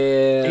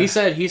 Yeah. He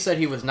said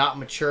he was not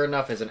mature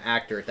enough as an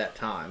actor at that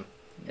time.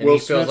 And Will he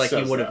feels Smith like he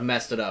says would have that.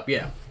 messed it up.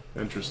 Yeah.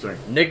 Interesting.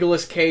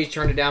 Nicolas Cage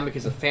turned it down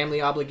because of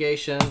family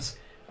obligations.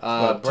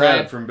 Ted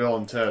Brad, from Bill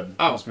and Ted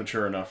Oh. was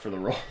mature enough for the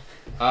role.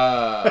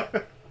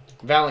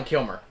 Val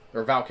Kilmer.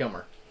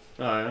 Oh,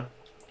 yeah?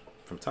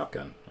 From Top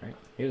Gun, right?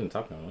 He was in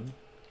Top Gun, wasn't he?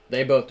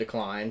 They both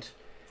declined.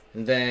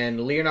 And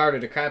then Leonardo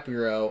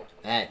DiCaprio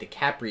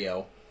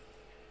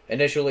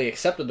initially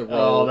accepted the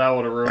role, Oh, that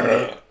would have ruined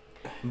it.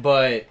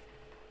 but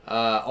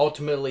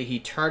ultimately he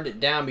turned it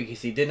down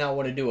because he did not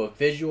want to do a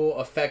visual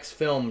effects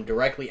film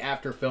directly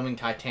after filming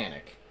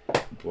Titanic.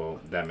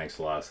 Well, that makes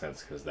a lot of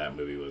sense because that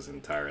movie was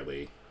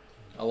entirely.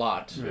 A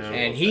lot. Visual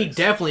And he effects.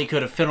 definitely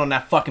could have fit on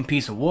that fucking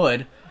piece of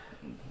wood.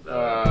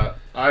 I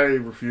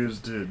refuse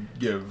to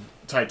give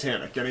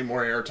Titanic any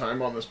more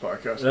airtime on this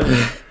podcast.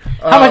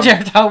 How much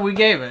airtime we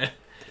gave it?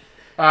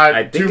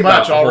 I think Too about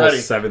much a whole already.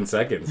 7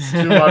 seconds.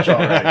 Too much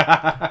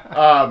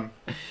already.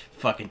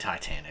 Fucking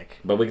Titanic.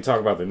 But we can talk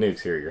about the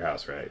nukes here at your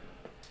house, right?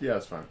 Yeah,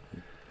 it's fine.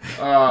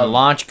 The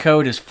launch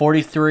code is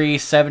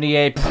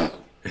 4378.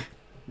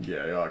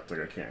 Yeah, you act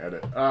like I can't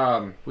edit.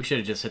 We should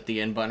have just hit the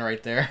end button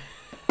right there.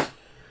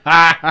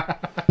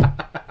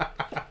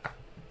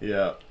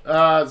 Yeah.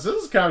 So this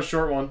is kind of a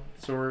short one.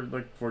 So we're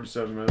like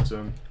 47 minutes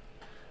in.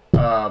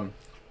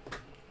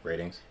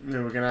 Ratings? We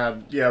can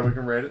add. Yeah, we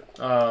can rate it.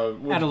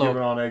 We'll Add a give little-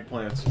 it on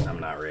eggplants. I'm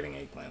not rating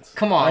eggplants.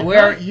 Come on,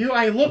 where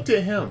I looked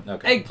at him.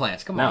 Okay.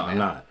 eggplants? Come No, on, man. I'm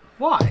not.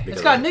 Why? It's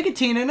Because got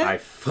nicotine in it. I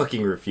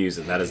fucking refuse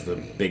it. That is the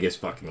biggest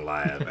fucking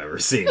lie I've ever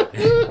seen.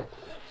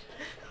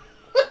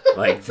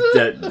 Like,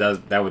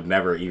 that would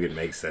never even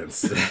make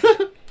sense.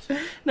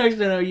 Next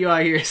thing you know, you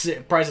out here,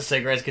 price of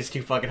cigarettes gets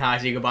too fucking high,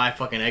 so you can buy a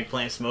fucking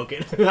eggplant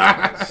smoking.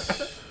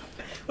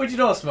 What you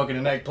doing smoking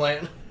an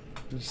eggplant?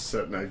 Just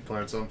setting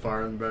eggplants on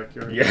fire in the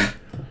backyard. Yeah.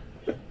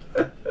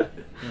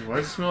 Why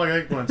does it smell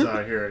like eggplants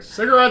out here?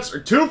 Cigarettes are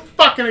too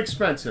fucking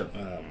expensive.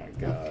 Oh my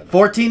god.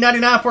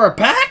 $14.99 for a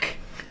pack?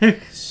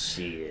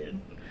 Shit.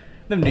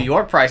 Them New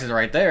York prices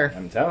right there.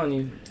 I'm telling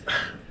you.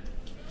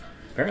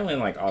 Apparently in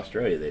like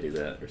Australia they do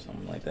that or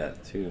something like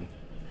that too.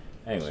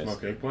 Anyways,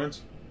 Smoke eggplants?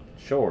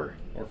 sure.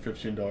 Or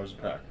 $15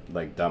 a pack.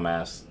 Like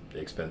dumbass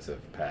expensive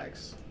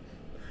packs.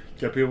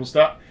 Get people to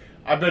stop.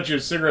 I bet you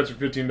cigarettes are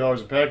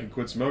 $15 a pack, you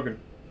quit smoking.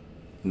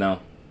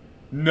 No,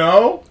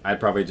 No? I'd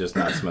probably just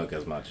not smoke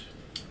as much.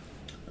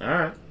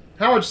 Alright.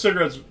 How much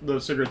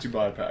those cigarettes you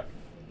buy a pack?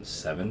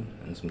 7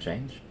 and some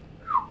change.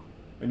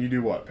 And you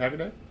do what? Pack a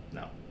day?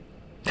 No.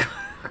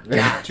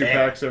 Two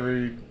packs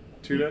every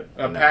 2 days?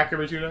 A No. pack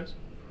every 2 days?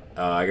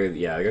 I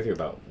go through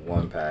about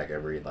 1 pack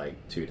every like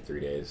 2 to 3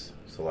 days.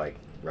 So like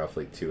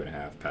roughly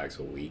 2.5 packs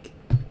a week.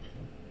 I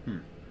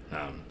don't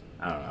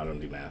know. I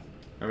don't do math.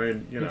 I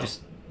mean, you know,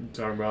 just- you're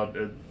talking about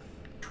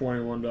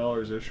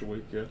 $21 ish a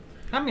week, yeah.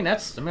 I mean,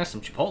 that's some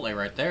Chipotle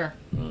right there.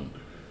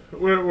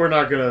 We're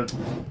not gonna.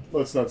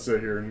 Let's not sit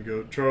here and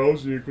go,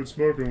 Charles, you need to quit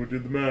smoking. We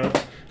did the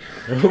math.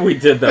 We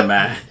did the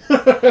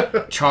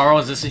math.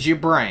 Charles, this is your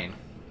brain.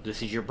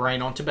 This is your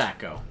brain on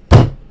tobacco.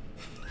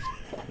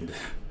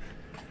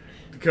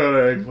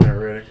 Dakota eggplant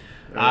rating.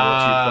 What you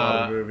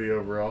thought of the movie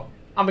overall?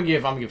 I'm gonna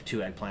give 2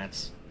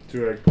 eggplants.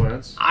 2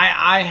 eggplants.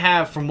 I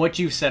have, from what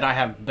you've said, I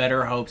have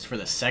better hopes for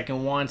the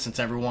second one, since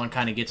everyone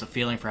kind of gets a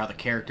feeling for how the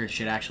characters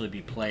should actually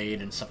be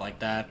played and stuff like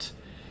that.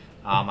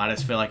 I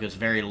just feel like it was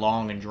very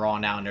long and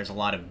drawn out, and there's a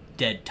lot of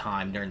dead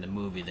time during the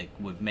movie that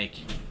would make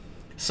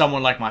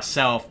someone like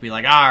myself be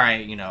like, all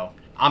right, you know,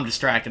 I'm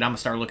distracted. I'm gonna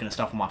start looking at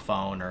stuff on my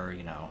phone, or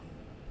you know,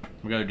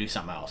 we're gonna do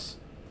something else.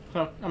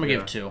 So I'm gonna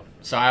give it 2.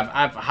 So I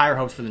have higher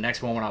hopes for the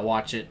next one when I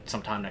watch it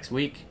sometime next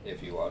week.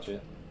 If you watch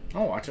it.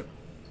 I'll watch it.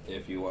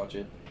 If you watch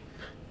it.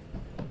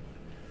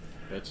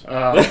 Bitch.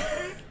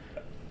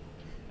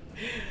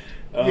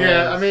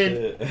 Yeah, I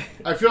mean,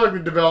 I feel like the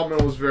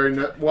development was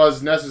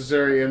was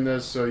necessary in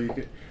this. So you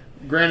could,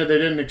 granted, they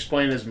didn't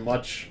explain as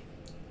much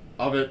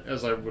of it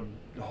as I would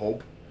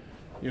hope.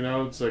 You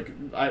know, it's like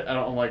I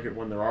don't like it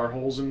when there are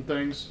holes in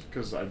things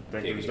because I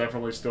think there's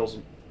definitely still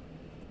some.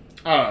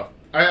 I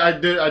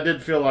don't know. I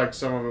did feel like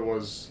some of it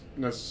was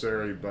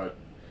necessary, but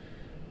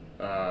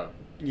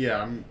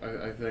yeah,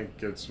 I think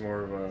it's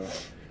more of a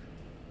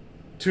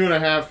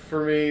 2.5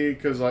 for me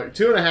because like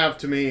 2.5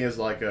 to me is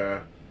like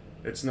a.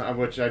 It's not,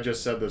 which I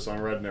just said this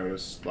on Red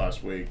Notice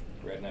last week.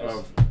 Red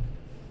Notice.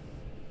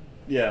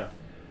 Yeah.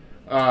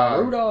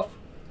 Rudolph.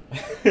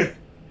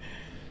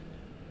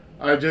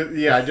 I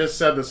just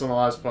said this on the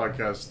last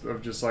podcast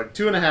of just like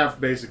 2.5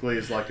 basically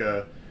is like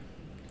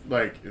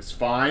it's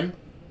fine.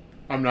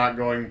 I'm not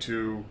going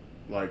to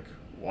like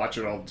watch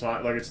it all the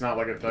time. Like it's not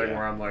like a thing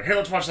where I'm like, hey,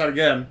 let's watch that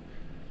again.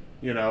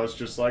 You know, it's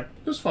just like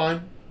it's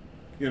fine.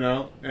 You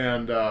know,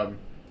 and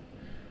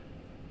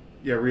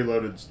yeah,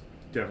 Reloaded's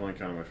definitely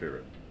kind of my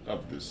favorite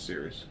of this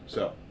series.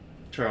 So,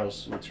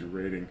 Charles, what's your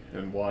rating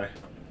and why?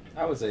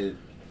 I would say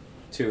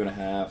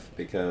 2.5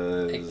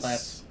 because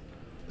Eggplants.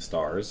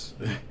 stars.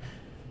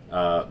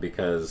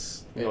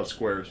 Because What about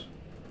squares?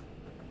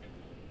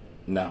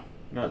 no,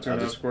 Not I'll 2.5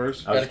 just-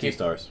 squares? I'll just keep- keep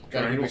stars.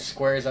 Gotta give me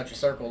squares out your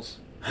circles.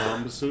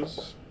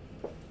 Rhombuses?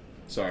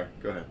 Sorry,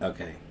 go ahead.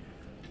 Okay,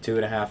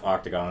 2.5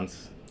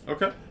 octagons.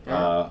 Okay.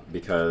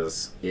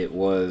 Because it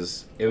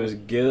was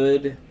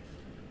good.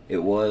 It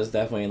was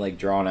definitely like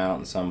drawn out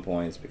in some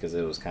points because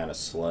it was kind of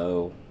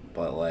slow,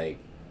 but like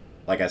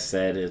I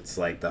said, it's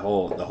like the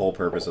whole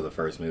purpose of the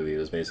first movie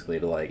was basically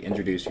to like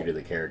introduce you to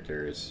the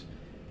characters,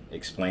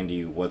 explain to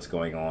you what's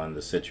going on,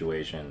 the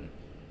situation,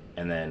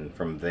 and then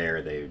from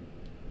there they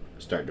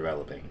start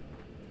developing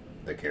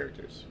the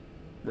characters.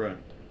 Right.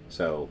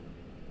 So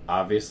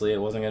obviously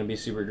it wasn't going to be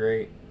super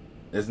great.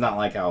 It's not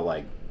like how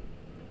like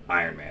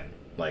Iron Man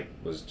like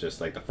was just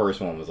like the first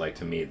one was like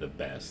to me the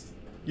best.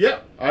 Yeah,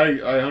 I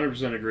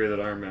 100% agree that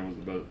Iron Man was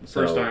the best. The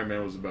first So- Iron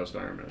Man was the best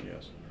Iron Man,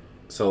 yes.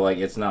 So like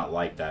it's not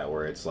like that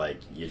where it's like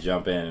you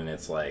jump in and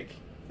it's like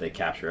they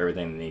capture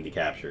everything they need to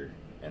capture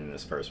in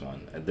this first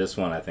one. And this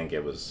one I think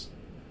it was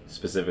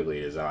specifically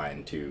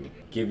designed to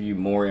give you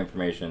more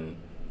information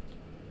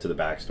to the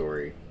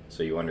backstory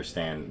so you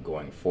understand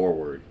going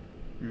forward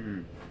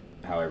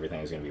how everything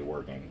is going to be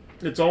working.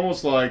 It's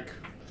almost like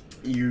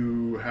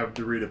you have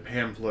to read a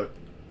pamphlet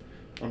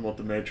on what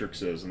the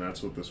Matrix is, and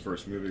that's what this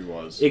first movie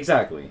was.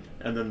 Exactly.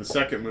 And then the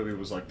second movie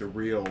was like the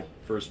real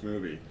first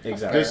movie.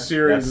 Exactly. This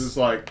series That's- is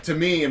like, to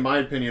me, in my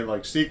opinion,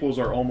 like sequels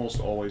are almost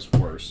always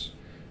worse.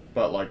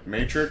 But like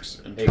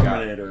Matrix and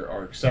Terminator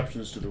are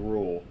exceptions to the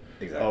rule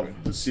Exactly.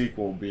 of the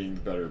sequel being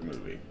the better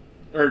movie.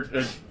 Or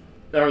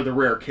the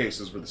rare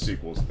cases where the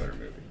sequel is the better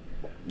movie.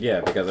 Yeah,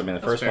 because I mean the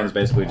That's first fair. one's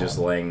basically just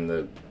laying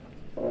the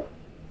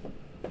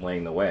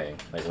way,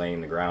 like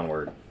laying the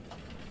groundwork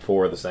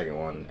for the second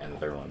one and the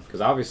third one.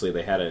 Because obviously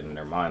they had it in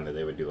their mind that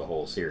they would do the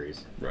whole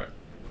series. Right.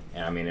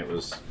 And I mean, it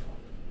was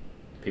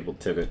people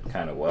took it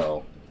kind of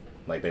well,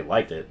 like they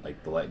liked it.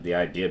 Like the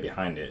idea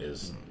behind it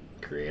is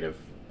creative.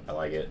 I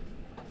like it.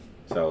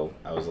 So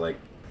I was like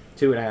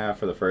 2.5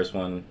 for the first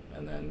one,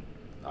 and then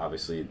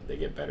obviously they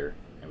get better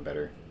and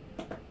better.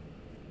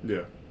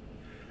 Yeah.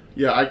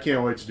 Yeah, I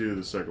can't wait to do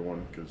the second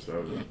one because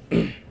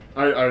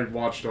I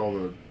watched all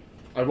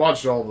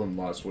of them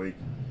last week,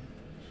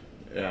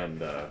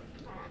 and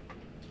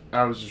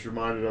I was just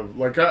reminded of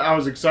like I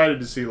was excited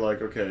to see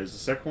like, okay, is the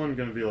second one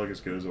going to be like as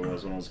good as it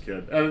was when I was a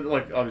kid? And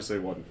like obviously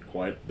it wasn't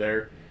quite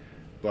there,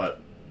 but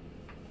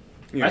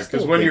you know, I still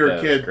because when think you're a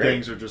that kid, was great.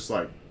 things are just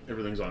like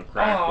everything's on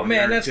crack. Oh when man,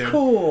 you're a that's kid.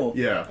 cool.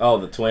 Yeah. Oh,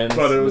 the twins.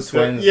 But it was the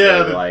twins.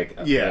 yeah, were like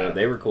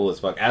they were cool as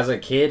fuck. As a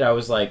kid, I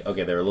was like,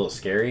 okay, they were a little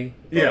scary.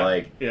 But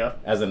like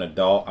as an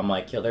adult, I'm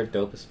like, yo, they're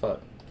dope as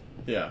fuck.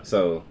 Yeah.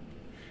 So,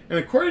 and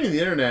according to the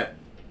internet,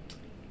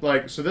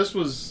 like, so this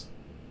was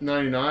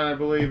 99, I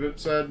believe it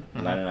said.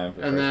 99.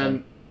 And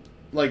then,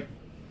 like,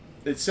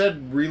 it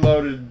said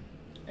Reloaded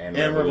and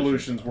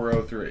Revolutions were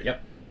 03.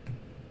 Yep.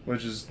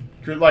 Which is,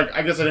 like,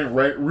 I guess I didn't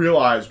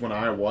realize when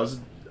I was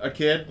a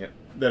kid Yep.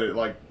 that it,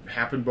 like,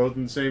 happened both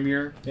in the same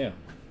year. Yeah.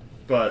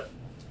 But,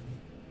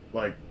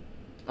 like,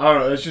 I don't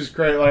know, it's just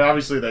crazy. Like,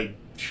 obviously they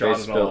shot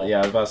it all. Yeah,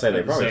 I was about to say, they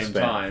at the probably same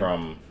spent time.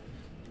 from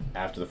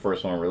after the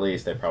first one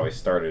released, they probably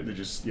started They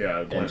just,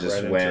 and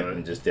just right went into it.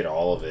 and just did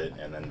all of it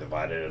and then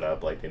divided it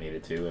up like they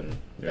needed to. And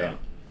Yeah.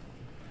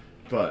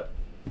 But,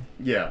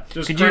 yeah,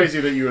 just Could you- crazy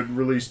that you would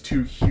release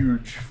two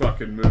huge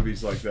fucking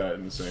movies like that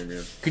in the same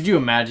year. Could you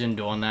imagine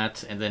doing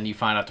that and then you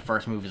find out the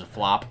first movie's a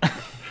flop?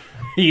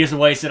 You just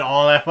wasted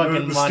all that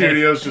fucking The money.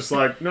 studio's just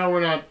like, no,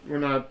 we're not. You're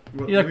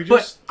we like, but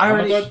just, I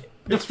already but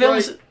the it's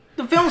film's right."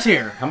 the film's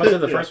here. How much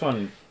did the Yeah. first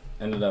one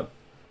ended up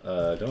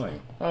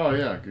doing? Oh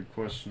yeah, good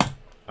question.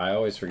 I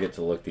always forget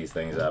to look these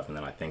things up and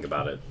then I think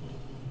about it.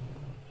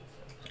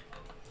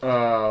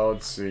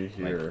 Let's see Like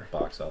here.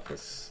 box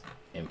office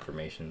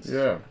informations.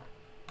 Yeah,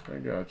 I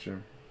got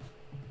you.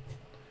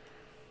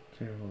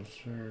 You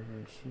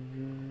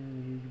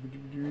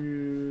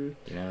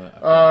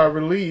know,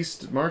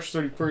 Released March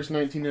 31st,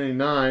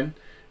 1999,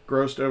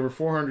 grossed over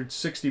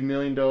 $460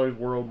 million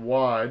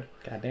worldwide,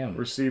 goddamn.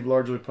 received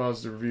largely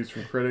positive reviews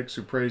from critics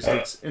who praised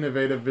its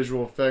innovative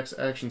visual effects,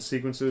 action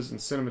sequences, and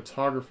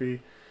cinematography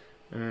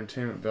and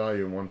entertainment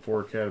value, and won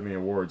 4 Academy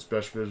Awards: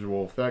 Best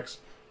Visual Effects,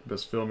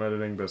 Best Film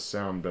Editing, Best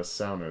Sound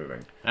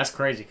Editing. That's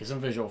crazy because some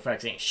visual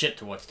effects ain't shit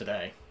to what's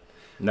today.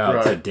 No,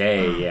 Right.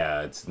 today,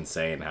 yeah, it's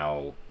insane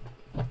how.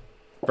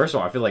 First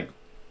of all, I feel like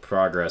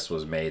progress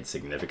was made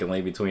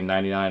significantly between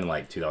 99 and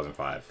like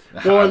 2005.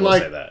 Well, I and will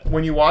like say that.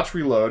 when you watch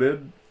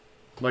Reloaded,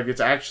 like it's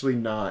actually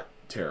not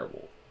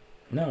terrible.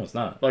 No, it's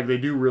not. Like they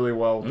do really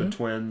well with Mhm. the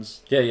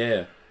twins, Yeah,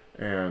 yeah,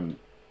 yeah. and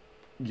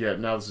yeah,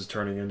 now this is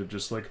turning into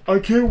just like I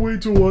can't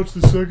wait to watch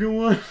the second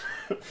one.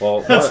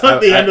 Well, That's what-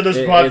 not the end of this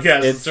podcast.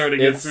 it's It's turning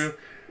it's- into.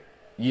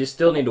 You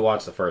still need to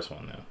watch the first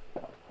one though,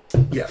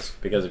 Yes.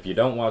 because if you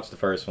don't watch the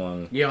first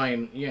one, You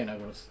ain't know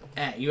what's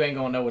you ain't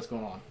gonna know what's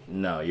going on.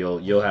 no,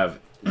 you'll have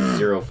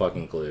zero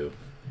fucking clue.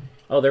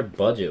 Oh, their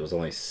budget was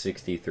only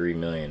 63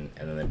 million,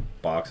 and then the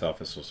box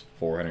office was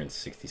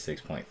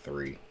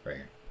 466.3 right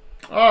here.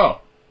 Oh,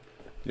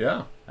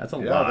 yeah. That's a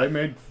Yeah, lot. they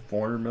made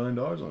 $400 million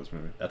on this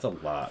movie. That's a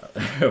lot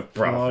of A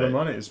profit. lot of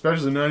money,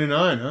 especially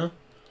 '99, huh?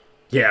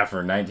 Yeah,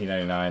 for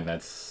 1999,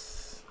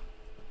 that's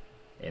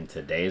in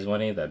today's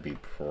money, that'd be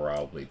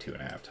probably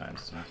 2.5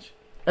 times as much.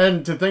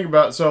 And to think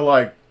about, so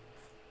like,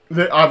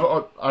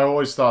 I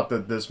always thought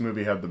that this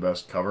movie had the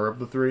best cover of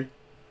the three,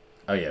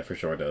 Oh yeah, for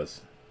sure it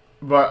does.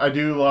 but I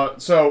do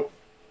love. So,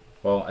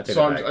 Well, I take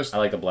So it I'm- back. I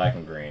like the black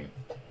and green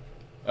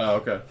oh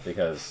okay,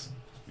 because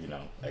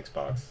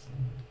Xbox.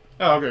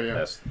 oh okay, yeah.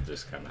 That's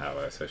just kind of how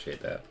I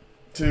associate that.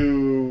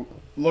 To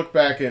look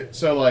back at,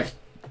 so like,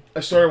 I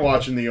started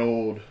watching the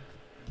old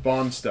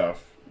Bond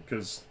stuff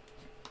because,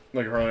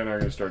 like, Harley and I are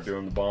gonna start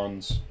doing the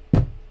Bonds.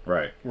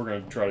 Right. We're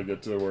gonna try to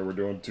get to where we're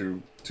doing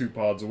two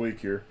pods a week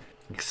here.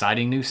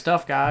 Exciting new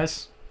stuff,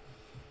 guys.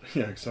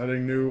 Yeah,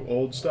 exciting new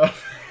old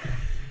stuff.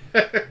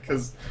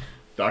 Because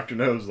Dr.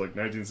 No's like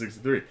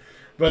 1963.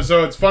 But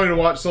so it's funny to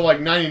watch. So like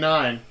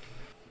 99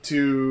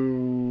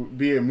 to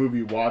be a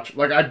movie watch.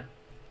 Like I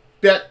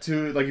bet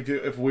to like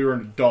if we were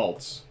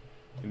adults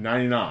in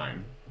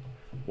 99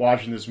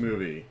 watching this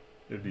movie,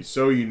 it'd be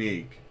so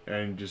unique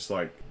and just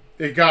like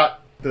it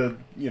got the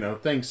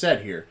thing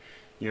said here.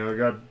 It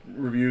got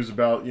reviews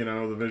about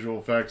the visual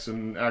effects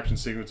and action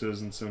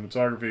sequences and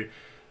cinematography.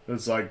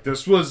 It's like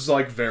this was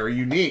like very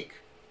unique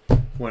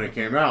when it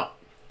came out.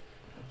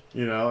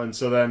 And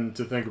so then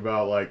to think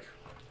about like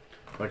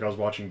I was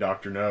watching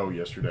Dr. No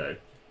yesterday,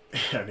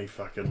 and he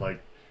fucking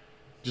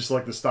just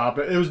the stop.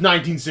 It was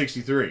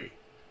 1963,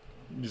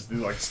 just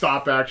the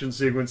stop action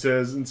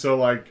sequences, and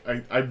so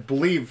I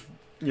believe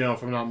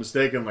if I'm not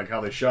mistaken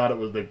how they shot it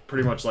was they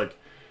pretty much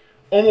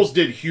almost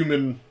did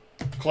human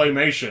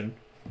claymation,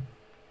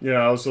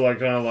 so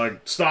kind of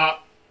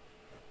stop,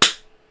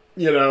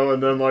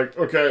 and then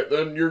okay,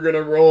 then you're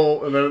gonna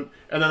roll, and then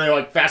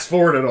they fast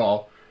forward it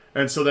all.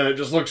 And so then it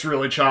just looks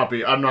really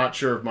choppy. I'm not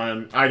sure if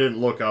I didn't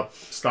look up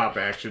stop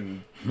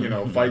action,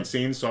 fight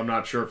scenes, so I'm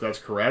not sure if that's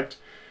correct.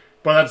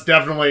 But that's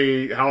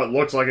definitely how it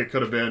looks like it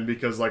could have been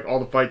because all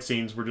the fight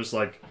scenes were just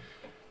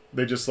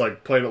they just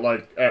played it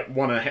at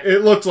 1.5.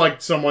 It looked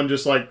like someone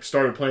just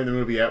started playing the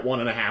movie at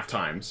 1.5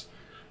 times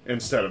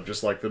instead of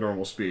just the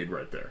normal speed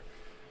right there.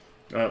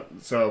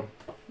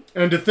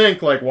 And to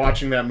think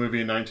watching that movie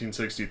in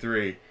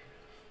 1963,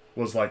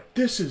 was like,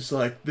 this is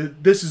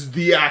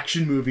the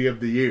action movie of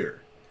the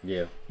year.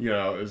 Yeah.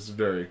 It's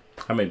very...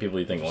 How many people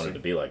do you think wanted to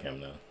be like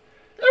him, though?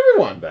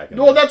 Everyone. Back in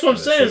That's what I'm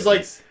the saying. It's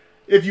like, 60s.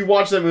 if you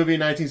watch that movie in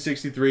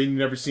 1963 and you've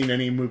never seen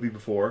any movie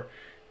before,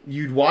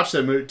 you'd watch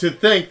that movie to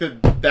think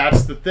that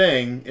that's the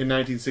thing in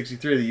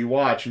 1963 that you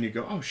watch and you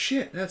go, oh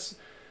shit, that's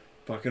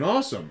fucking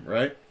awesome,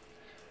 right?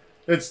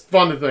 It's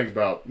fun to think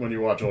about when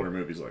you watch older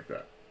movies like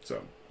that.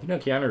 So, You know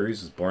Keanu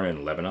Reeves was born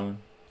in Lebanon?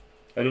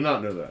 I did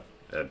not know that.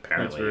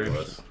 Apparently very he was.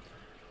 interesting.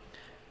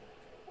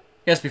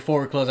 Yes,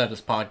 before we close out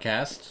this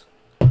podcast,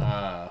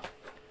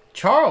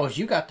 Charles,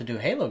 you got to do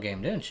Halo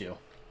game, didn't you?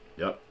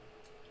 Yep.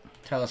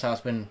 Tell us how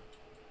it's been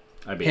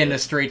I beat hitting the it.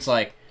 streets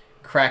like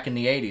crack in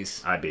the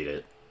 80s. I beat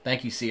it.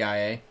 Thank you,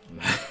 CIA.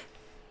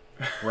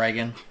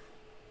 Reagan.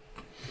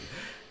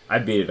 I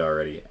beat it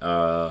already.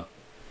 I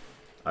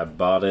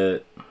bought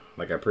it,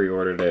 I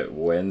pre-ordered it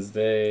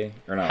Wednesday.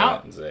 Or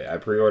not Wednesday. I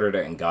pre-ordered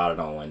it and got it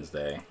on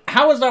Wednesday.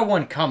 How is that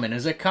one coming?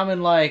 Is it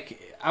coming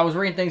like... I was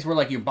reading things where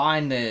like you're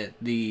buying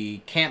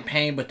the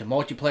campaign, but the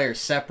multiplayer is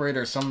separate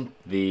or some...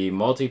 The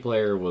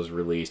multiplayer was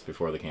released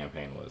before the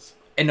campaign was.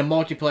 In the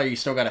multiplayer, you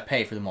still got to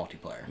pay for the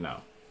multiplayer.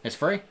 No. It's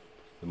free?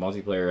 The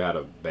multiplayer had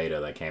a beta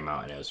that came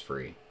out and it was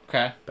free.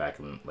 Okay. Back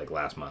in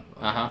last month.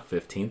 Uh-huh.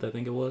 15th, I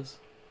think it was.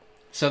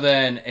 So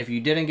then, if you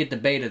didn't get the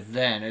beta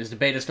then, is the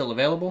beta still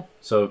available?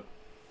 So,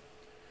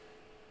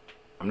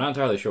 I'm not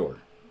entirely sure,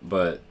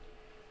 but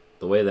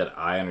the way that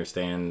I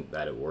understand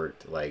that it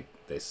worked, like,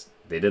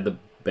 they did the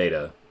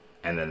beta,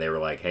 and then they were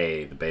like,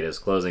 hey, the beta is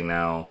closing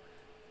now.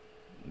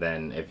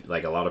 Then, if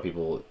like a lot of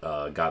people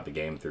got the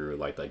game through,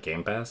 like, the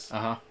Game Pass.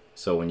 Uh-huh.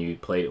 So when you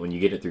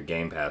get it through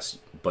Game Pass,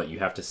 but you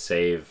have to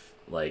save,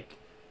 like,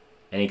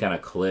 any kind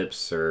of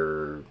clips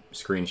or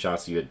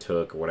screenshots you had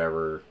took or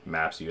whatever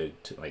maps you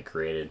had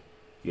created,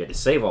 you had to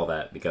save all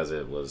that because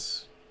it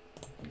was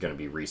going to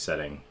be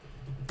resetting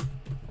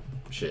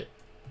shit.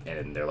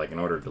 And they're like, in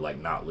order to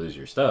not lose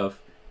your stuff,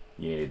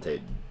 you needed to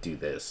do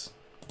this.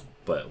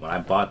 But when I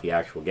bought the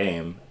actual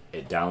game,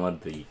 it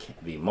downloaded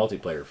the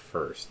multiplayer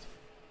first.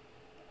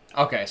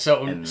 Okay,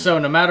 so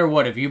no matter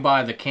what, if you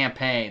buy the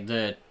campaign,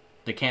 the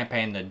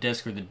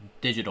disc or the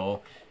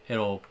digital,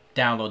 it'll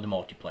download the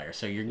multiplayer.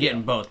 So you're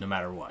getting both no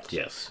matter what.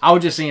 Yes. I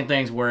was just seeing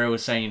things where it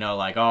was saying,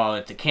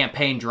 if the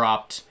campaign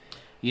dropped,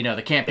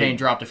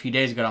 dropped a few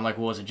days ago. I'm like,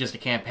 well, is it just a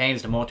campaign?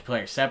 Is the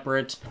multiplayer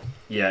separate?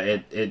 Yeah,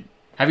 it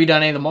Have you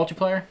done any of the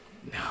multiplayer?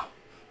 No.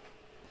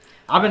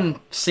 I've been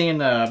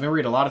seeing, I've been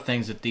reading a lot of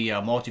things that the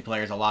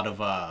multiplayer is a lot of,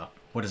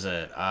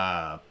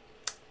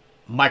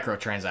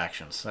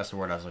 microtransactions. That's the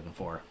word I was looking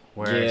for.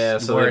 Where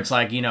it's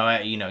like, you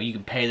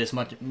can pay this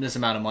amount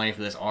of money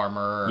for this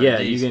armor. Yeah,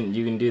 you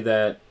can do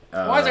that.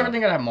 Why is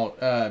everything gonna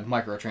have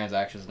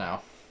microtransactions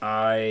now?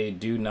 I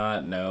do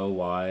not know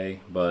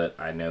why, but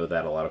I know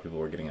that a lot of people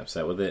were getting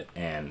upset with it,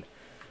 and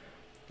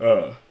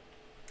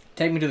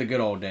take me to the good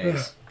old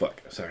days.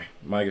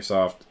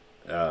 Microsoft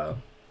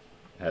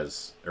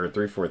has, or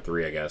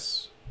 343, I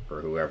guess,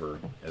 or whoever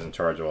is in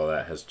charge of all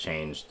that, has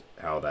changed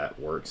how that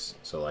works.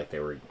 So they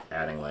were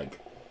adding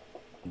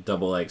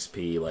double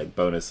XP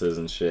bonuses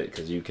and shit,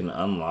 because you can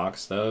unlock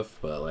stuff,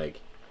 but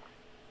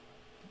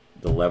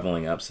the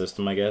leveling up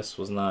system, I guess,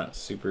 was not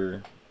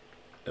super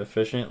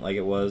efficient like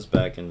it was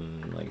back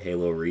in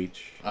Halo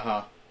Reach.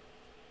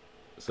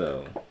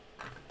 So,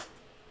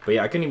 but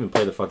yeah, I couldn't even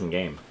play the fucking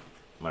game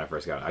when I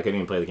first got it. I couldn't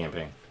even play the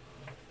campaign.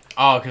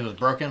 Oh, because it was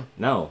broken?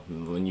 No,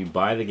 when you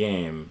buy the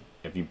game,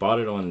 if you bought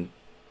it on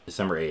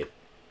December 8th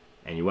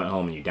and you went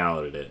home and you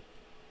downloaded it,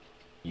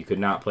 you could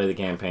not play the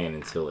campaign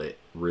until it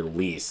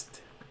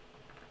released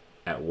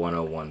at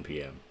 1:01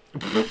 p.m.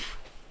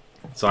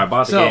 So I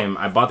bought the game.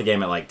 I bought the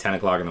game at 10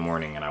 o'clock in the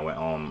morning, and I went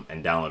home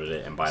and downloaded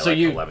it. And by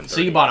 11:30. So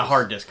you bought a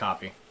hard disk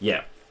copy?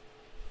 Yeah.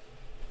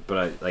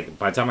 But by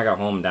the time I got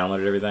home and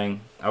downloaded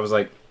everything, I was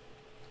I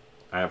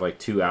have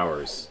 2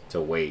 hours to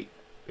wait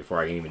before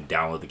I can even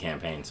download the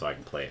campaign so I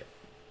can play it.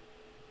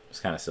 It's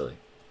kind of silly.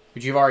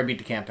 But you've already beat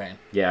the campaign.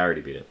 Yeah, I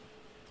already beat it.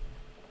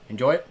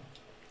 Enjoy it?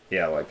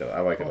 Yeah, I like it. I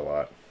like it a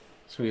lot.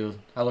 Sweet.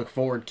 I look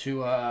forward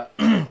to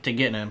to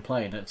getting it and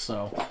playing it.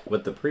 So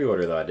with the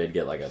pre-order though, I did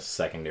get a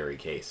secondary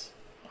case.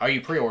 Oh, you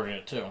pre-ordered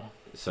it too?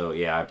 So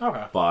yeah,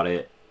 I bought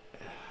it.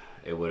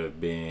 It would have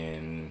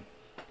been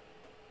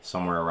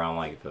somewhere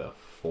around the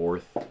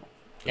 4th of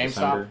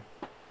December.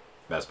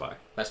 Best Buy.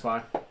 Best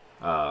Buy.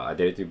 I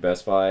did it through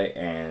Best Buy,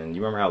 and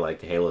you remember how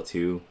the Halo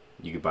 2,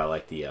 you could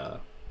buy the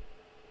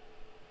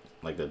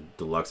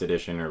deluxe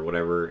edition or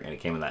whatever, and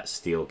it came in that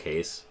steel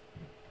case.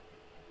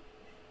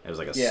 It was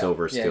a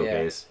silver steel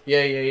case.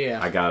 Yeah. It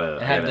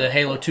had the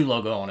Halo 2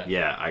 logo on it.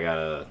 Yeah, I got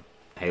a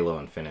Halo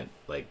Infinite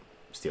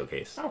steel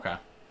case. Okay.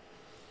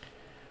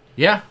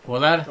 Yeah, well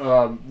that.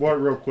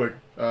 Real quick,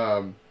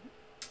 I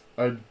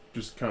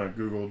just kind of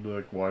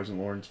googled why isn't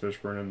Lawrence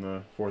Fishburne in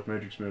the 4th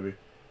Matrix movie?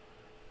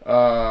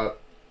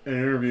 In an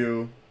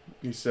interview,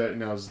 he said,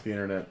 now this is the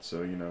internet,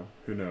 so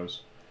who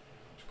knows?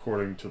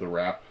 According to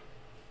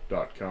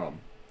therap.com.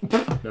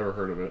 Never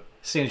heard of it.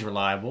 Seems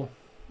reliable.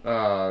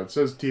 It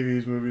says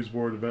TVs, movies,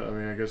 board event. I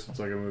mean, I guess it's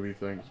a movie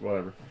thing.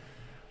 Whatever.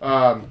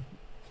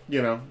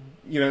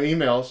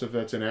 email us if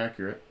that's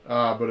inaccurate.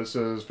 But it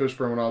says,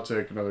 Fishburne will now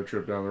take another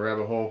trip down the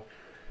rabbit hole.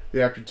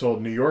 The actor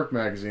told New York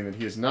Magazine that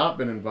he has not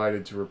been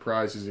invited to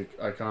reprise his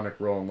iconic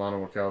role in Lana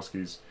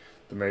Wachowski's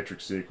The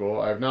Matrix sequel.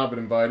 I have not been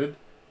invited.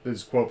 This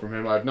is a quote from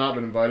him. I have not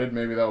been invited.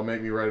 Maybe that will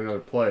make me write another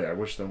play. I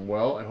wish them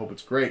well. I hope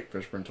it's great,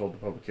 Fishburne told the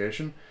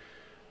publication.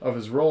 Of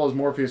his role as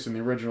Morpheus in the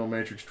original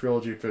Matrix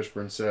trilogy,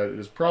 Fishburne said, it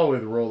is probably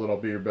the role that I'll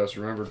be your best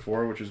remembered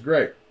for, which is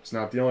great. It's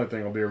not the only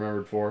thing I'll be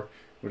remembered for,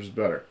 which is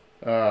better.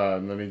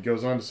 And then he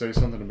goes on to say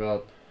something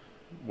about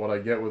what I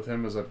get with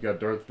him is I've got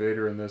Darth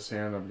Vader in this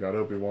hand, I've got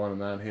Obi-Wan in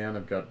that hand,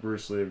 I've got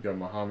Bruce Lee, I've got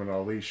Muhammad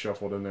Ali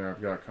shuffled in there,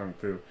 I've got Kung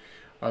Fu.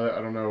 I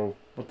don't know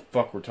what the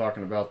fuck we're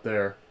talking about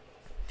there.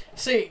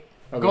 See,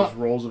 Are those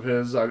roles of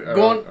his?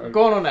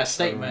 going on that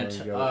statement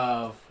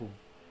of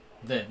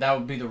that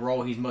would be the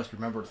role he's most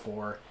remembered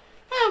for.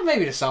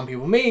 Maybe to some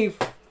people.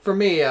 For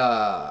me,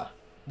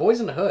 Boys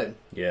in the Hood.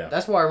 Yeah.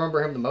 That's where I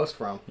remember him the most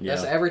from. Yeah.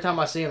 That's every time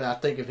I see him, I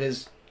think of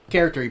his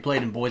character he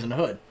played in Boys in the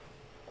Hood.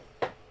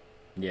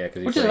 Yeah,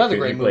 because which is another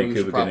great movie we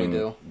should probably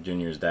do.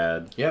 Junior's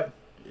dad. Yep.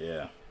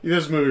 Yeah.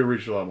 This movie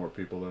reached a lot more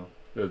people,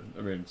 though.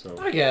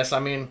 I guess.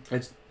 I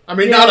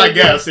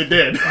guess it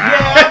did.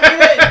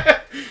 Yeah,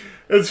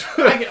 it's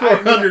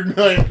 400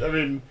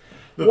 million.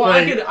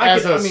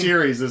 As a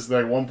series, it's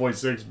like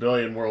 1.6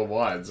 billion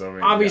worldwide. So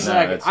obviously,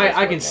 yeah,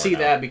 I can see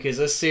that because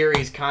this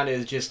series kind of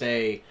is just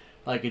a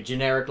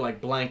generic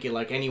blanket,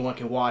 anyone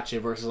can watch it,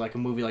 versus a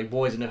movie like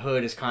Boys in the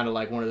Hood is kind of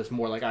like one of those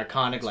more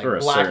iconic for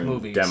black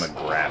movies.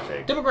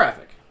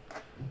 Demographic.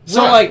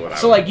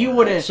 So you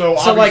wouldn't. So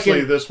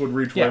obviously this would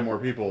reach way more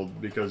people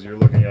because you're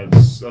looking at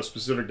a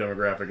specific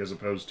demographic as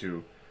opposed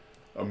to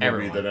a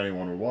movie that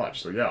anyone would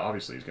watch. So yeah,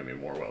 obviously he's gonna be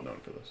more well known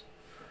for this.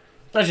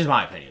 That's just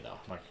my opinion, though.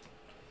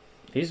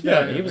 He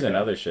was in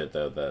other shit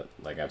though that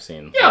I've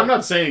seen. Yeah, I'm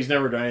not saying he's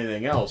never done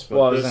anything else. But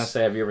I was gonna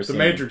say, have you ever seen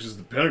The Matrix? Is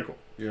the pinnacle.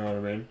 You know what I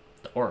mean?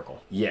 The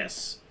Oracle.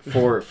 Yes,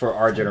 for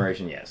our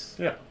generation, yes.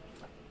 Yeah,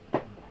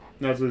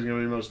 that's what he's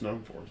gonna be most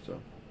known for.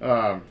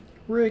 So,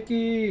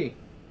 Ricky.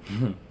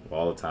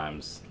 All the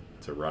times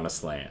to run a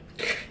slant.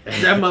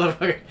 That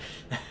motherfucker.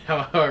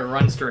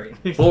 Run straight.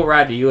 Full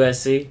ride to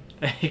USC.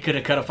 He could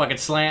have cut a fucking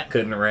slant.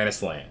 Couldn't have ran a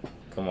slant.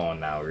 Come on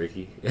now,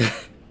 Ricky.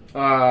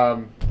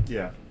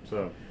 Yeah.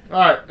 So, all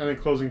right. Any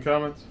closing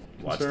comments?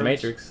 Watch The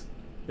Matrix.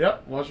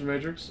 Yep. Watch The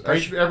Matrix.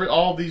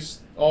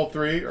 All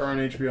three are on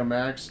HBO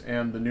Max,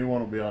 and the new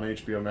one will be on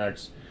HBO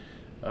Max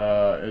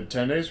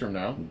 10 days from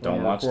now.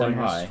 Don't watch them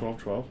high.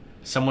 12/12.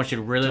 Someone should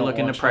really look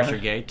into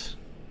PressureGate.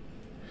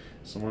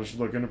 Someone should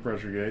look into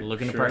PressureGate.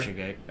 Look into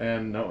PressureGate.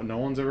 And no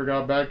one's ever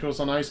got back to us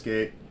on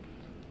IceGate.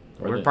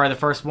 We're probably the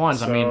first ones.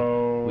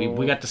 So...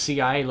 we got the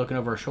CIA looking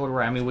over our shoulder.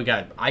 We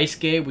got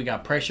IceGate, we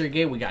got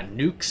PressureGate, we got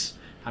nukes.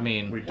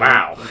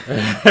 Wow.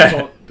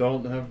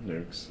 don't have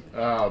nukes.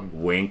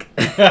 Wink.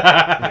 We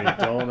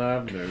don't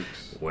have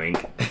nukes.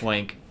 Wink.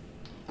 Wink.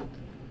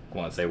 Go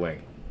on, say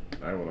wink.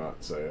 I will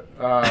not say it.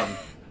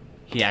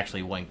 He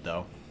actually winked,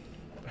 though.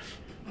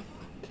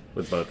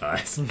 With both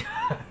eyes.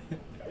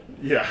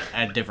 Yeah.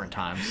 At different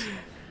times.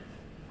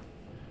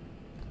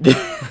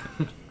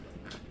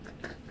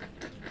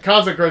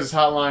 Content Crisis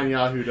Hotline,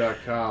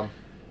 yahoo.com.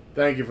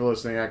 Thank you for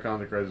listening at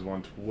Content Crisis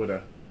on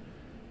Twitter.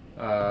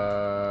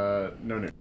 No news.